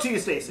 Good luck to you,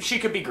 Stacy. She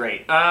could be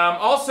great.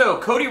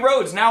 Also, Cody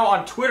Rhodes now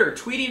on Twitter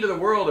tweeting to the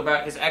world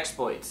about his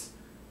exploits.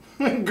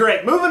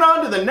 Great. Moving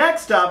on to the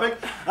next topic,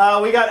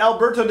 we got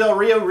Alberto Del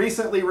Rio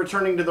recently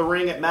returning to the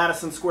ring at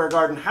Madison Square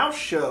Garden house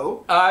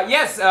show.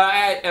 Yes,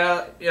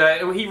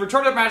 he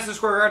returned at Madison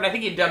Square Garden. I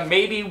think he'd done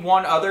maybe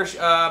one other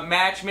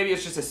match. Maybe it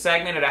was just a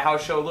segment at a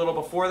house show a little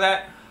before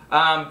that.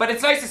 But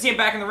it's nice to see him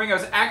back in the ring. I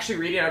was actually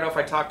reading, I don't know if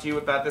I talked to you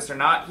about this or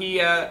not,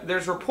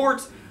 there's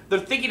reports they're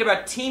thinking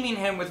about teaming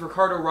him with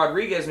Ricardo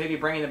Rodriguez, maybe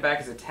bringing them back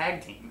as a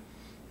tag team.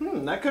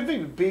 That could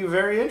be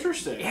very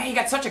interesting. Yeah, he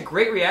got such a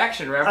great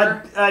reaction,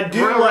 remember? I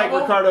do like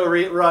Ricardo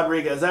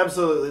Rodriguez,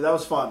 absolutely. That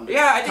was fun.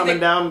 Yeah, I think coming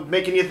down,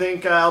 making you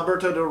think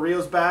Alberto Del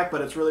Rio's back,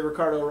 but it's really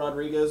Ricardo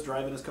Rodriguez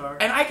driving his car.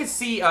 And I could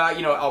see,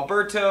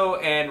 Alberto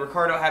and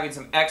Ricardo having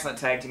some excellent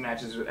tag team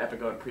matches with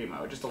Epico and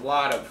Primo. Just a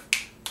lot of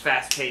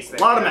fast-paced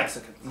things. A lot of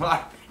Mexicans. A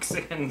lot of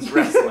Mexicans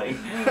wrestling.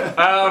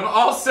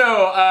 Also,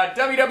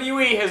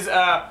 WWE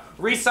has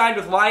re-signed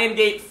with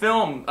Lionsgate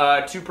Film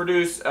to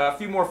produce a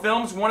few more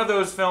films. One of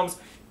those films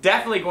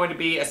definitely going to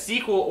be a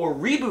sequel or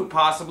reboot,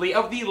 possibly,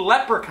 of the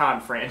Leprechaun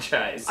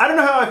franchise. I don't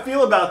know how I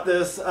feel about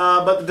this,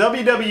 but the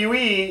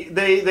WWE,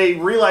 they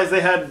realized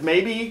they had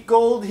maybe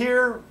gold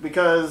here,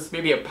 because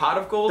maybe a pot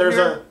of gold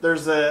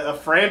there's a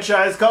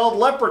franchise called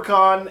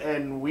Leprechaun,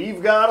 and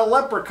we've got a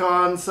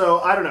leprechaun, so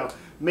I don't know.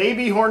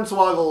 Maybe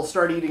Hornswoggle will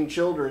start eating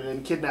children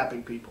and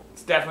kidnapping people.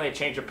 It's definitely a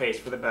change of pace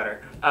for the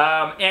better.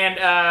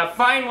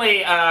 Finally,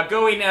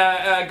 going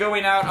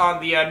out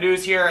on the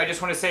news here, I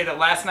just want to say that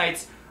last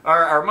night's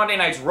our Monday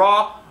night's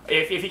Raw,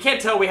 if you can't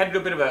tell, we had to do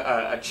a bit of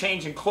a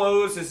change in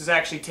clothes. This is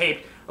actually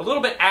taped a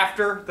little bit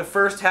after the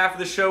first half of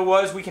the show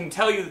was. We can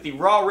tell you that the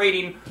Raw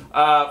rating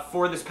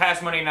for this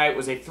past Monday night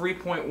was a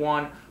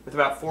 3.1 with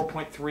about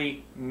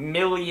 4.3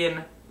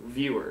 million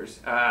viewers.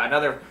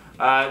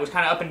 It was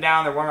kind of up and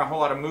down. There weren't a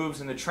whole lot of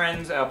moves in the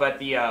trends, but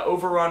the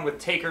overrun with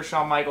Taker,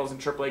 Shawn Michaels, and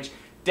Triple H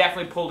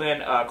definitely pulled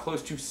in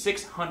close to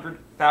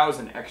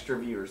 600,000 extra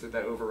viewers with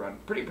that overrun.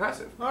 Pretty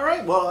impressive. All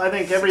right. Well, I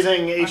think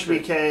everything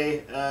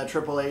HBK,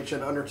 Triple H,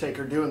 and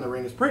Undertaker do in the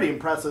ring is pretty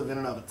impressive in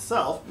and of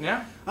itself.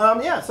 Yeah.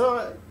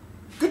 So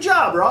good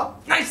job, Raw.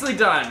 Nicely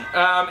done.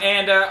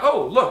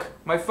 Oh, look,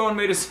 my phone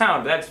made a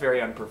sound. That's very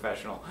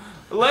unprofessional.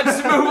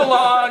 Let's move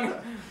along.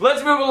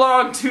 Let's move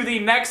along to the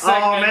next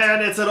segment. Oh,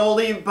 man, it's an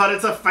oldie, but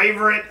it's a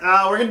favorite.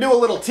 We're going to do a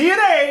little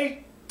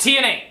TNA.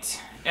 TNA.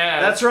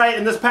 That's right.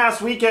 And this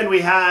past weekend,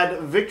 we had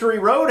Victory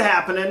Road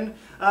happening.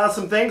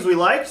 Some things we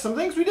liked, some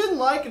things we didn't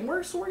like, and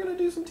we're going to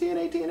do some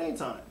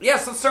TNAs on it.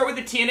 Yes, let's start with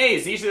the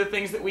TNAs. These are the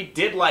things that we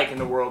did like in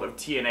the world of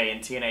TNA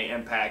and TNA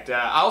Impact.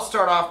 I'll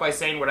start off by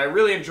saying what I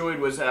really enjoyed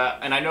was,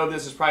 and I know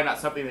this is probably not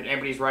something that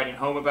anybody's writing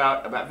home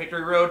about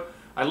Victory Road.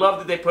 I love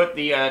that they put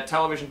the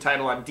television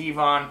title on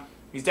Devon.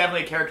 He's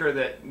definitely a character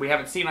that we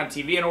haven't seen on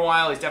TV in a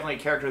while. He's definitely a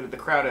character that the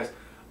crowd has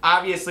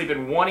obviously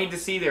been wanting to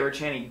see. They were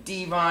chanting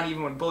Devon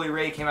even when Bully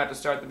Ray came out to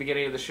start the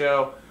beginning of the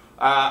show.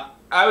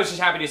 I was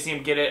just happy to see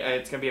him get it.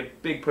 It's going to be a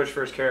big push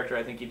for his character.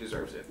 I think he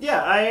deserves it.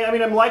 Yeah, I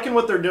mean, I'm liking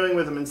what they're doing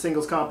with him in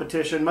singles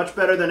competition. Much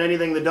better than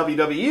anything the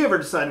WWE ever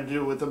decided to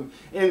do with him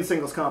in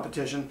singles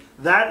competition.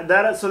 So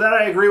that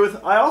I agree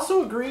with. I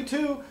also agree,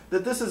 too,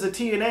 that this is a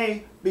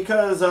TNA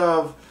because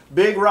of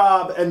Big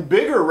Rob and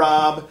Bigger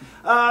Rob.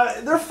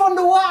 They're fun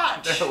to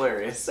watch. They're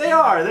hilarious. They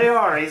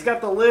are. He's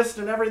got the list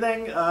and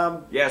everything.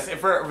 Yes, and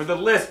for the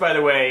list, by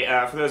the way,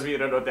 for those of you that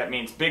don't know what that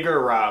means, Bigger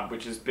Rob,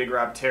 which is Big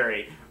Rob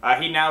Terry,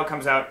 he now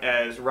comes out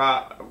as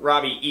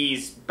Robbie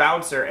E's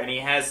bouncer, and he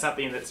has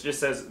something that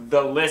just says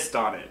The List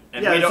on it.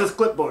 And yeah, it says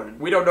clipboard.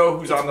 We don't know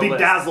who's on the list.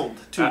 Bedazzled,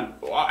 too.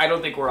 I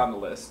don't think we're on the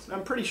list.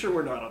 I'm pretty sure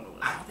we're not on the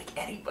list. I don't think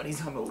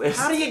anybody's on the list.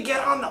 How do you get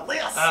on the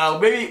list?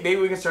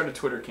 Maybe we can start a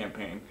Twitter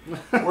campaign.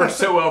 Works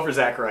so well for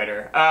Zack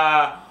Ryder.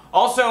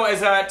 Also,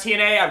 as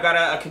TNA, I've got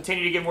to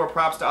continue to give more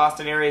props to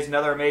Austin Aries.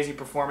 Another amazing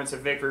performance at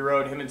Victory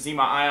Road. Him and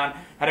Zema Ion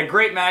had a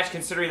great match,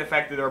 considering the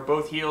fact that they're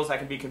both heels. That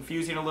can be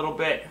confusing a little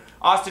bit.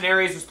 Austin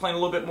Aries was playing a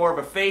little bit more of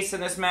a face in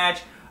this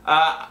match.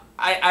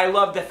 I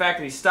love the fact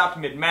that he stopped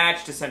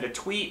mid-match to send a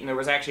tweet, and there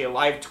was actually a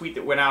live tweet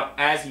that went out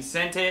as he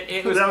sent it.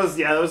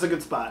 That was a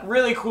good spot.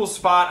 Really cool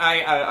spot.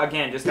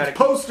 Again, just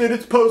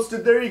It's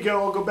posted. There you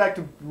go. I'll go back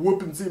to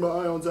whooping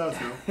Zema Ion's ass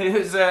now. It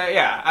was,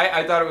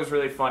 I thought it was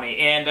really funny.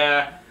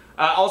 And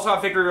also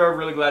on Victory Road,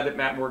 really glad that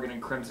Matt Morgan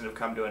and Crimson have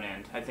come to an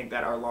end. I think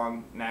that our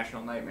long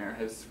national nightmare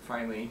has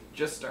finally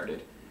just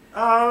started.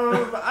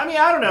 I mean,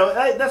 I don't know.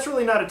 That's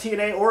really not a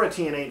TNA or a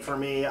TNA for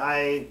me.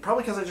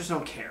 Probably because I just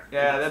don't care.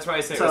 Yeah, that's why I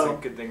say it was a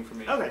good thing for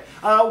me. Okay.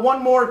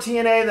 One more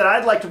TNA that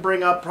I'd like to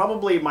bring up,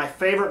 probably my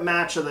favorite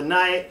match of the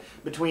night,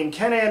 between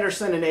Ken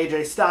Anderson and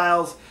AJ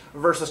Styles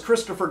versus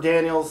Christopher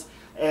Daniels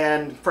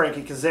and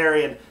Frankie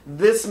Kazarian.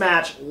 This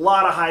match, a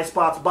lot of high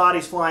spots,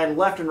 bodies flying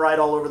left and right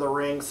all over the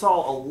ring.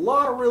 Saw a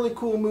lot of really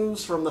cool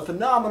moves from the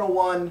Phenomenal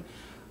One.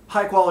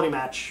 High quality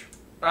match.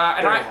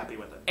 Very happy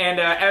with it. And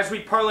as we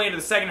parlay into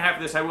the second half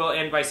of this, I will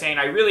end by saying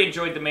I really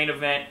enjoyed the main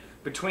event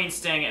between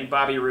Sting and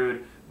Bobby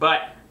Roode.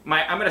 But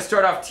I'm going to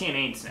start off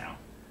TNAs now.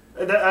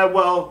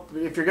 Well,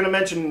 if you're going to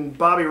mention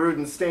Bobby Roode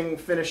and Sting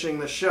finishing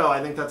the show,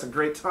 I think that's a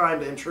great time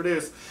to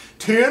introduce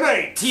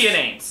TNAs.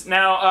 TNAs.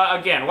 Now,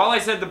 again, while I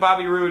said the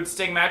Bobby Roode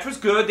Sting match was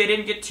good, they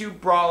didn't get too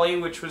brawly,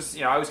 which was,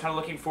 I was kind of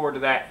looking forward to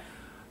that.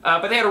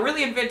 But they had a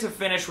really inventive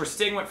finish where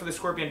Sting went for the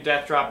Scorpion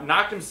Death Drop,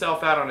 knocked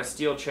himself out on a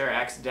steel chair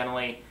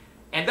accidentally,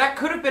 and that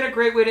could have been a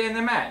great way to end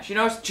the match.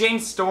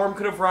 James Storm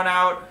could have run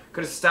out,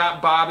 could have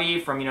stopped Bobby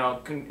from,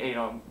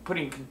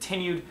 putting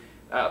continued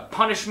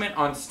punishment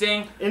on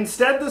Sting.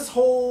 Instead, this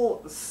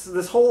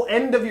whole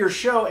end of your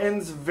show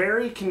ends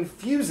very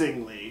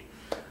confusingly,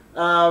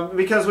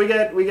 because we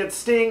get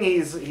Sting.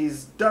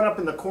 He's done up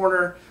in the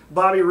corner.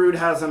 Bobby Roode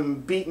has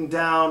him beaten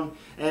down,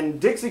 and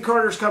Dixie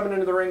Carter's coming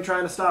into the ring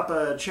trying to stop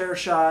a chair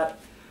shot.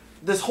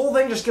 This whole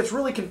thing just gets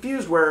really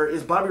confused. Where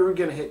is Bobby Roode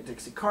going to hit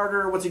Dixie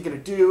Carter? What's he going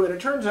to do? And it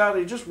turns out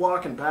he's just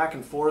walking back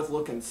and forth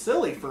looking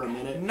silly for a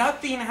minute.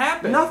 Nothing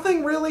happened.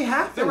 Nothing really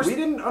happened. We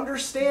didn't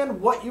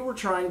understand what you were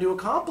trying to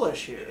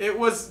accomplish here. It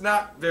was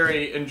not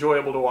very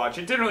enjoyable to watch.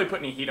 It didn't really put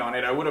any heat on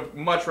it. I would have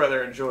much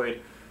rather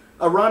enjoyed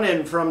a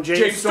run-in from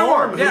James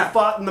Storm, yeah, who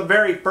fought in the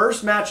very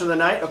first match of the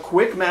night, a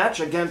quick match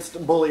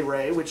against Bully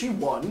Ray, which he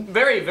won.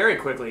 Very, very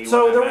quickly.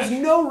 So there was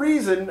no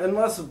reason,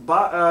 unless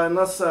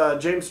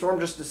James Storm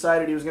just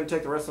decided he was going to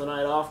take the rest of the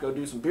night off, go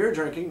do some beer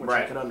drinking, which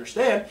I could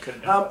understand.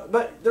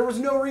 But there was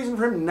no reason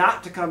for him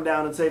not to come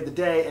down and save the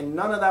day, and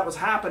none of that was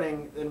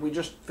happening, and we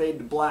just fade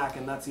to black,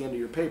 and that's the end of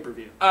your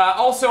pay-per-view.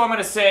 Also, I'm going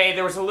to say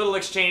there was a little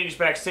exchange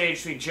backstage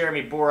between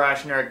Jeremy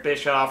Borash and Eric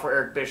Bischoff, where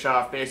Eric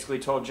Bischoff basically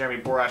told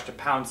Jeremy Borash to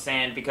pound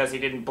sand because he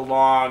didn't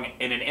belong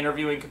in an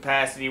interviewing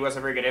capacity. He wasn't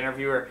a very good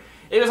interviewer.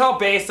 It was all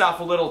based off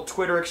a little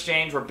Twitter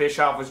exchange where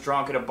Bischoff was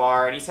drunk at a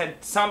bar, and he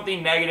said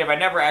something negative. I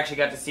never actually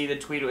got to see the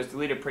tweet. It was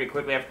deleted pretty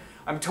quickly.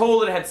 I'm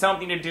told it had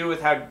something to do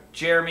with how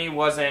Jeremy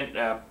wasn't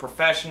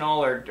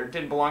professional or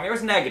didn't belong. It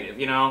was negative,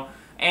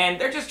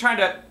 and they're just trying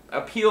to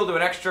appeal to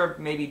an extra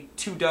maybe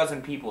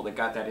 24 people that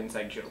got that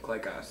inside joke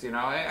like us,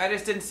 I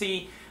just didn't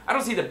see, I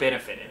don't see the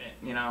benefit in it,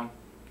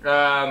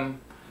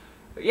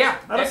 Yeah,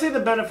 I don't see the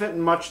benefit in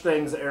much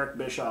things Eric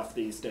Bischoff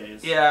these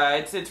days. Yeah,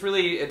 it's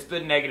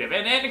been negative.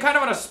 And kind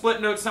of on a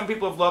split note, some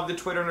people have loved the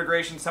Twitter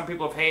integration, some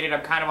people have hated.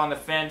 I'm kind of on the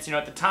fence.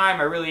 At the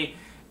time,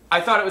 I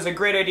thought it was a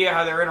great idea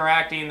how they're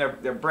interacting.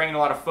 They're bringing a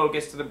lot of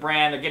focus to the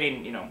brand. They're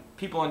getting,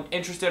 people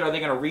interested. Are they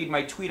going to read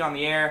my tweet on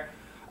the air?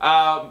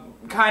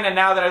 Kind of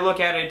now that I look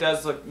at it, it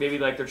does look maybe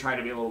like they're trying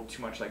to be a little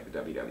too much like the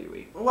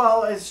WWE.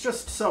 Well, it's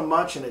just so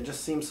much, and it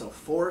just seems so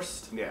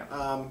forced. Yeah.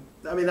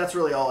 I mean, that's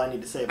really all I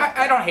need to say about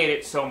that. I don't hate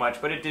it so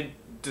much, but it did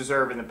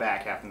deserve in the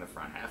back half and the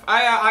front half.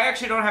 I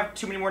actually don't have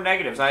too many more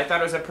negatives. I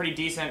thought it was a pretty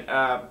decent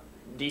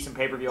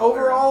pay-per-view.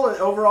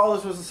 Overall,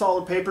 this was a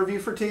solid pay-per-view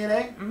for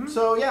TNA.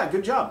 So yeah,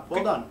 good job.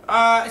 Well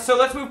done. So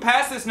let's move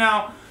past this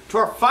now to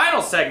our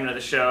final segment of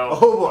the show.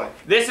 Oh boy.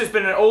 This has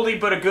been an oldie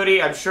but a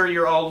goodie. I'm sure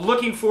you're all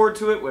looking forward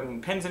to it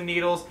with pins and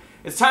needles.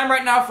 It's time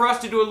right now for us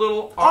to do a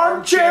little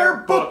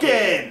armchair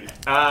booking.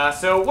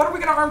 So what are we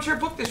going to armchair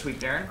book this week,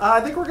 Darin?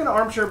 I think we're going to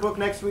armchair book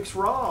next week's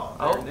Raw.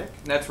 Oh, Nick.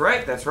 That's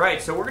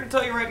right. So we're going to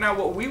tell you right now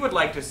what we would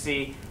like to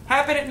see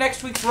happen at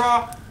next week's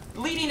Raw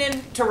leading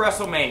into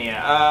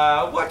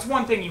WrestleMania. What's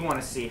one thing you want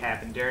to see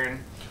happen,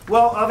 Darin?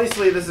 Well,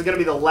 obviously this is going to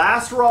be the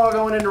last Raw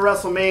going into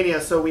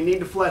WrestleMania, so we need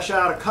to flesh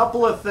out a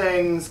couple of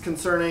things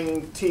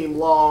concerning Team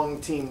Long,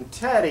 Team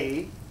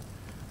Teddy.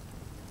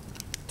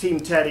 Team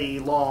Teddy,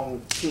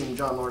 Long, Team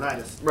John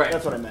Laurinaitis. Right.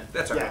 That's what I meant.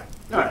 That's all right.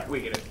 Yeah. All right.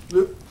 We get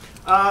it.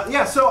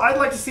 Yeah, so I'd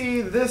like to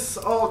see this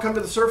all come to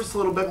the surface a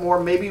little bit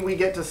more. Maybe we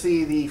get to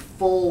see the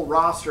full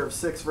roster of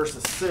 6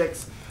 versus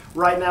 6.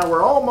 Right now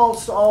we're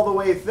almost all the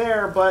way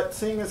there, but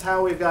seeing as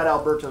how we've got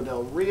Alberto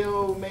Del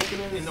Rio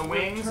making it in the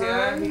wings,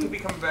 yeah, he could be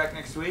coming back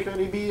next week. Could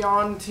he be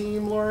on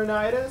Team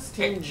Laurinaitis,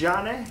 Team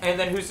Johnny? And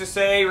then who's to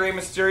say Rey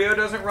Mysterio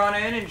doesn't run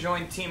in and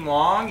join Team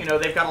Long? You know,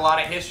 they've got a lot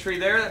of history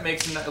there. That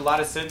makes a lot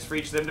of sense for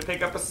each of them to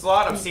pick up a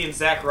slot. I'm seeing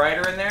Zack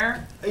Ryder in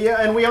there.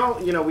 Yeah, and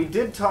we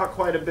did talk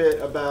quite a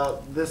bit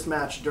about this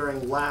match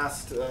during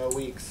last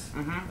week's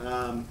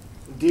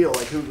deal,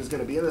 like who was going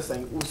to be in this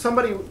thing.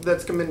 Somebody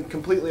that's been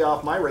completely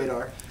off my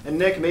radar, and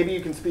Nick, maybe you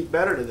can speak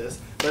better to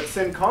this, but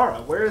Sin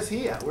Cara, where is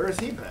he at? Where has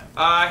he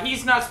been?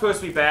 He's not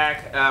supposed to be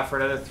back for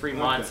another 3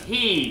 months. Okay.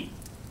 He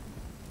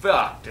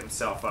fucked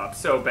himself up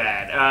so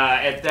bad.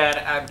 At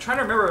that, I'm trying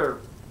to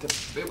remember, I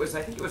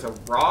think it was a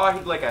Raw.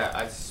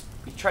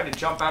 He tried to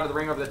jump out of the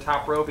ring over the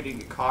top rope. He didn't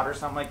get caught or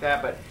something like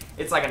that, but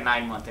it's like a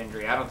 9-month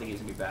injury. I don't think he's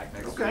going to be back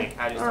next week.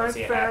 I just don't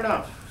see it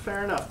happening.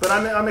 Fair enough. But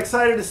I'm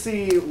excited to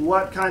see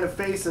what kind of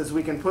faces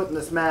we can put in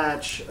this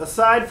match.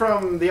 Aside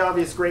from the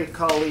obvious Great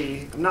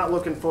Khali, I'm not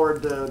looking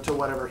forward to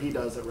whatever he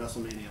does at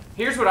WrestleMania.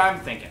 Here's what I'm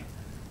thinking.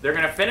 They're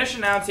going to finish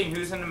announcing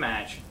who's in the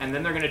match, and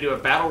then they're going to do a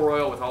battle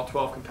royal with all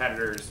 12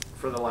 competitors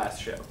for the last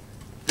show.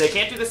 They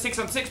can't do the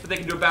 6-on-6, but they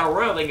can do a battle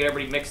royal. They can get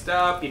everybody mixed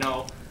up,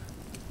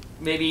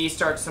 maybe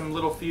start some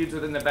little feuds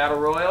within the battle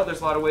royal. There's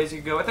a lot of ways you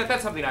can go with it.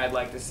 That's something I'd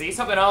like to see.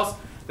 Something else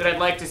that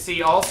I'd like to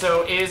see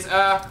also is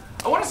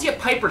I want to see a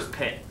Piper's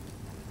Pit.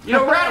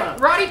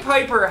 Roddy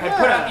Piper had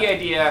put out the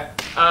idea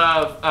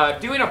of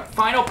doing a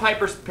final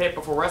Piper's Pit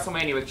before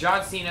WrestleMania with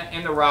John Cena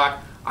and The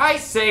Rock. I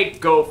say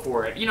go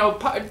for it.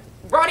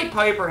 Roddy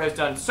Piper has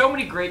done so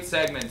many great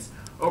segments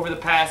over the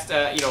past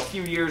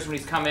few years when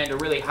he's come in to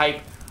really hype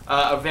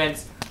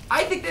events.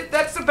 I think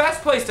that's the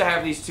best place to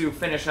have these two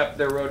finish up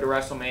their road to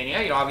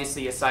WrestleMania.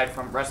 Obviously, aside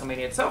from WrestleMania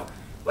itself,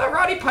 let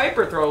Roddy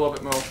Piper throw a little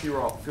bit more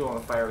fuel on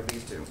the fire with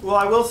these two. Well,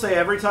 I will say,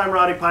 every time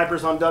Roddy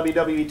Piper's on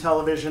WWE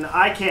television,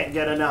 I can't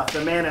get enough.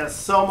 The man has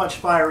so much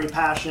fiery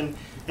passion,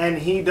 and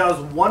he does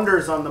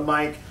wonders on the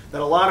mic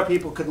that a lot of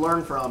people could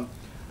learn from.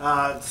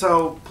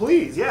 So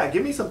please,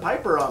 give me some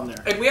Piper on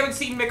there. And we haven't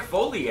seen Mick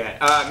Foley yet.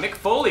 Mick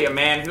Foley, a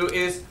man who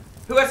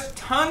has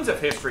tons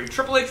of history.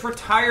 Triple H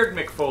retired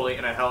Mick Foley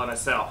in a Hell in a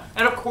Cell.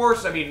 And of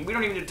course, we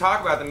don't even need to talk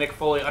about the Mick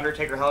Foley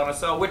Undertaker Hell in a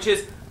Cell, which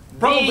is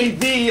probably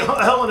the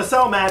Hell in a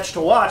Cell match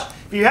to watch.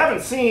 If you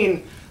haven't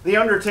seen the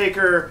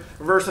Undertaker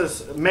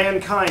versus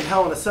Mankind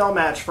Hell in a Cell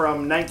match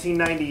from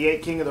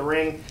 1998 King of the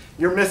Ring,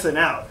 you're missing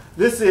out.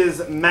 This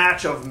is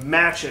match of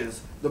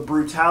matches. The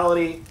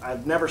brutality,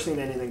 I've never seen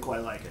anything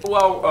quite like it.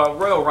 Well,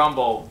 Royal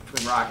Rumble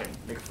between Rock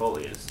and Mick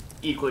Foley is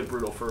equally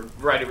brutal for a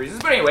variety of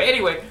reasons. But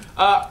anyway,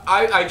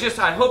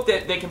 I hope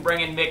that they can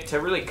bring in Mick to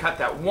really cut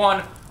that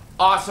one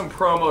awesome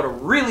promo to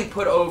really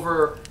put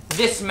over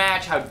this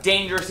match, how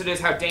dangerous it is,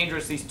 how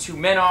dangerous these two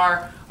men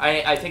are.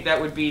 I think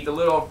that would be the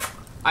little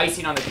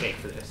icing on the cake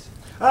for this.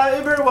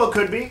 It very well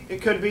could be.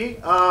 It could be.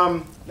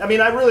 I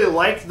really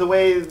like the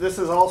way this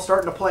is all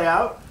starting to play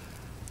out.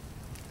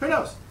 Who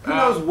knows? Who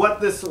knows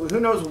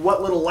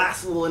what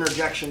last little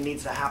interjection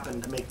needs to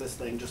happen to make this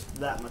thing just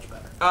that much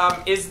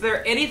better? Is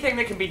there anything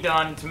that can be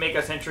done to make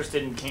us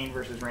interested in Kane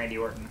versus Randy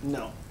Orton?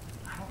 No.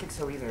 I don't think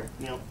so either.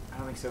 No. I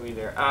don't think so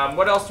either.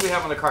 What else do we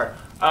have on the card?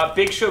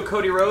 Big Show,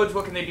 Cody Rhodes.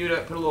 What can they do to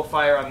put a little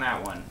fire on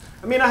that one?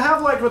 I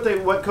have liked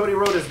what Cody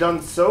Rhodes has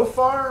done so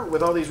far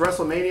with all these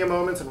WrestleMania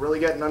moments and really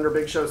getting under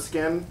Big Show's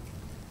skin.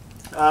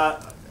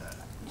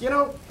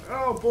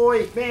 Oh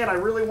boy, man, I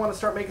really want to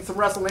start making some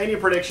WrestleMania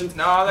predictions.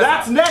 No,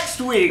 that's next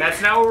week. That's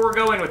not where we're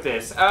going with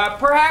this.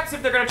 Perhaps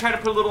if they're going to try to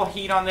put a little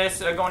heat on this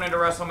going into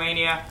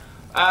WrestleMania,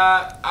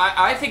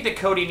 I think that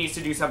Cody needs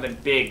to do something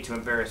big to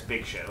embarrass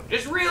Big Show.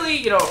 Just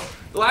really,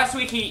 last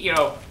week he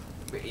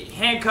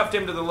handcuffed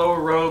him to the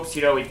lower ropes.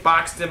 He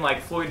boxed him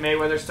like Floyd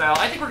Mayweather style.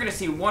 I think we're going to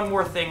see one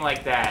more thing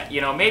like that.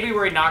 Maybe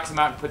where he knocks him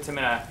out and puts him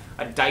in a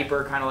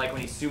diaper, kind of like when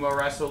he sumo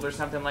wrestled or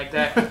something like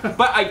that.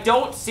 But I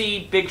don't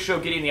see Big Show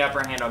getting the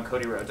upper hand on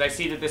Cody Rhodes. I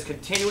see that this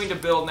continuing to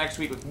build next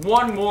week with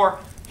one more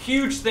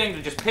huge thing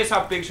to just piss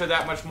off Big Show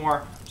that much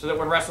more. so that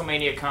when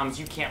WrestleMania comes,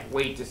 you can't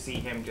wait to see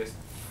him just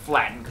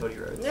flatten Cody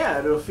Rhodes. Yeah,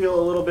 it'll feel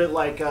a little bit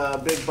like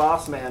Big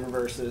Boss Man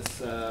versus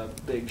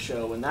Big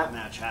Show when that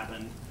match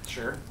happened.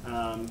 Sure.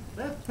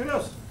 Who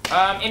knows?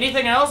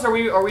 Anything else? Are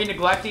we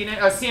neglecting it?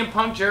 CM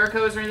Punk,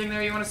 Jericho, is there anything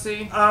there you want to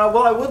see?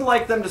 Well, I would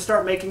like them to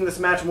start making this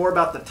match more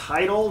about the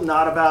title,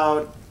 not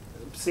about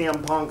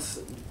CM Punk's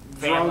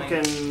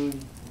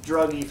drunken,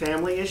 druggy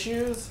family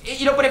issues.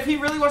 You know, but if he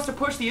really wants to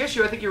push the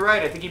issue, I think you're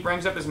right. I think he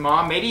brings up his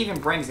mom, maybe even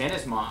brings in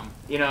his mom,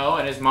 you know,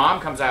 and his mom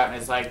comes out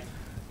and is like,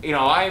 you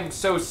know, I'm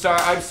so sorry,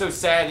 I'm so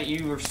sad that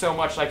you were so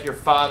much like your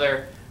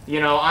father,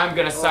 you know, I'm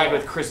going to side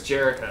with Chris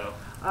Jericho.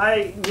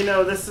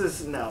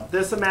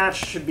 This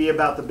match should be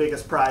about the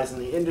biggest prize in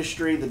the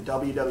industry, the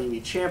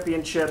WWE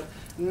Championship,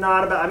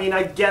 not about, I mean,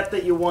 I get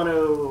that you want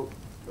to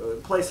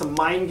play some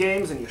mind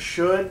games, and you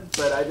should,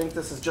 but I think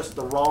this is just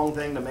the wrong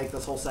thing to make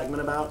this whole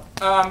segment about.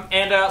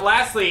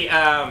 Lastly,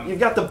 you've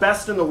got the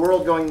best in the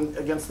world going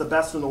against the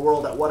best in the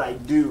world at what I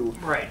do.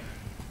 Right.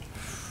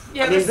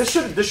 Yeah, I mean, this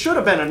should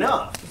have been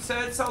enough. So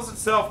it sells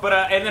itself, but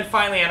and then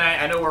finally, and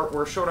I know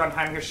we're short on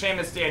time here.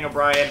 Sheamus, Daniel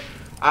Bryan.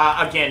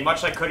 Again,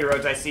 much like Cody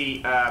Rhodes, I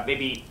see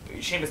maybe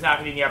Sheamus not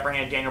getting the upper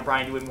hand. Daniel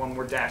Bryan doing one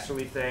more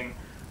dastardly thing.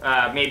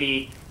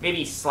 Maybe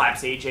he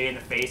slaps AJ in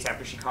the face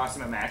after she cost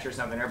him a match or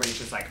something. Everybody's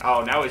just like,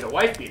 oh, now he's a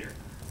wife beater.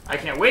 I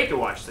can't wait to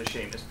watch the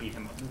Sheamus beat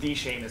him up. The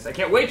Sheamus. I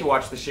can't wait to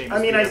watch the Sheamus.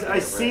 I mean, I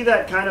see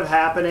that kind of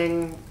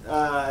happening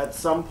at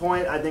some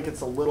point. I think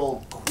it's a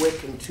little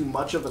quick and too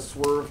much of a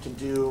swerve to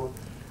do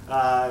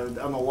on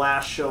the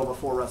last show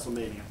before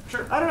WrestleMania.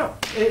 Sure. I don't know.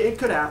 It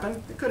could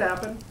happen. It could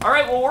happen. All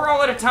right, well, we're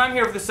all out of time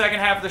here for the second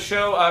half of the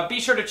show.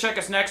 Be sure to check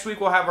us next week.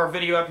 We'll have our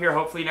video up here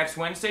hopefully next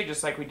Wednesday,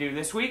 just like we do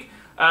this week.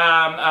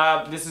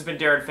 This has been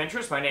Darin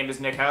Fentress. My name is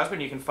Nick Hausman.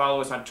 You can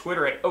follow us on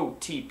Twitter at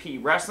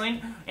OTP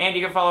Wrestling, and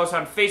you can follow us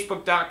on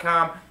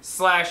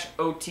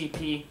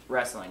Facebook.com/OTP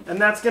Wrestling.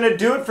 And that's going to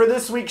do it for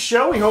this week's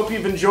show. We hope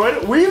you've enjoyed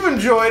it. We've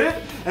enjoyed it,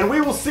 and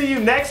we will see you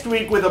next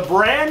week with a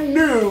brand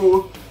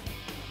new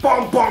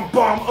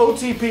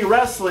OTP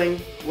Wrestling.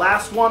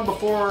 Last one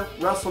before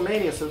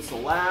WrestleMania, so it's the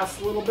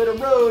last little bit of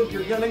road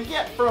you're going to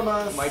get from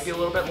us. Might be a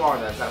little bit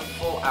longer. That's a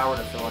full hour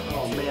to fill in.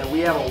 Oh man,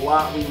 we have a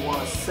lot we want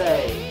to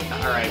say.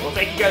 All right, well,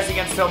 thank you guys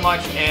again so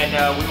much, and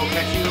we will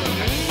catch you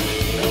next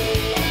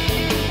week.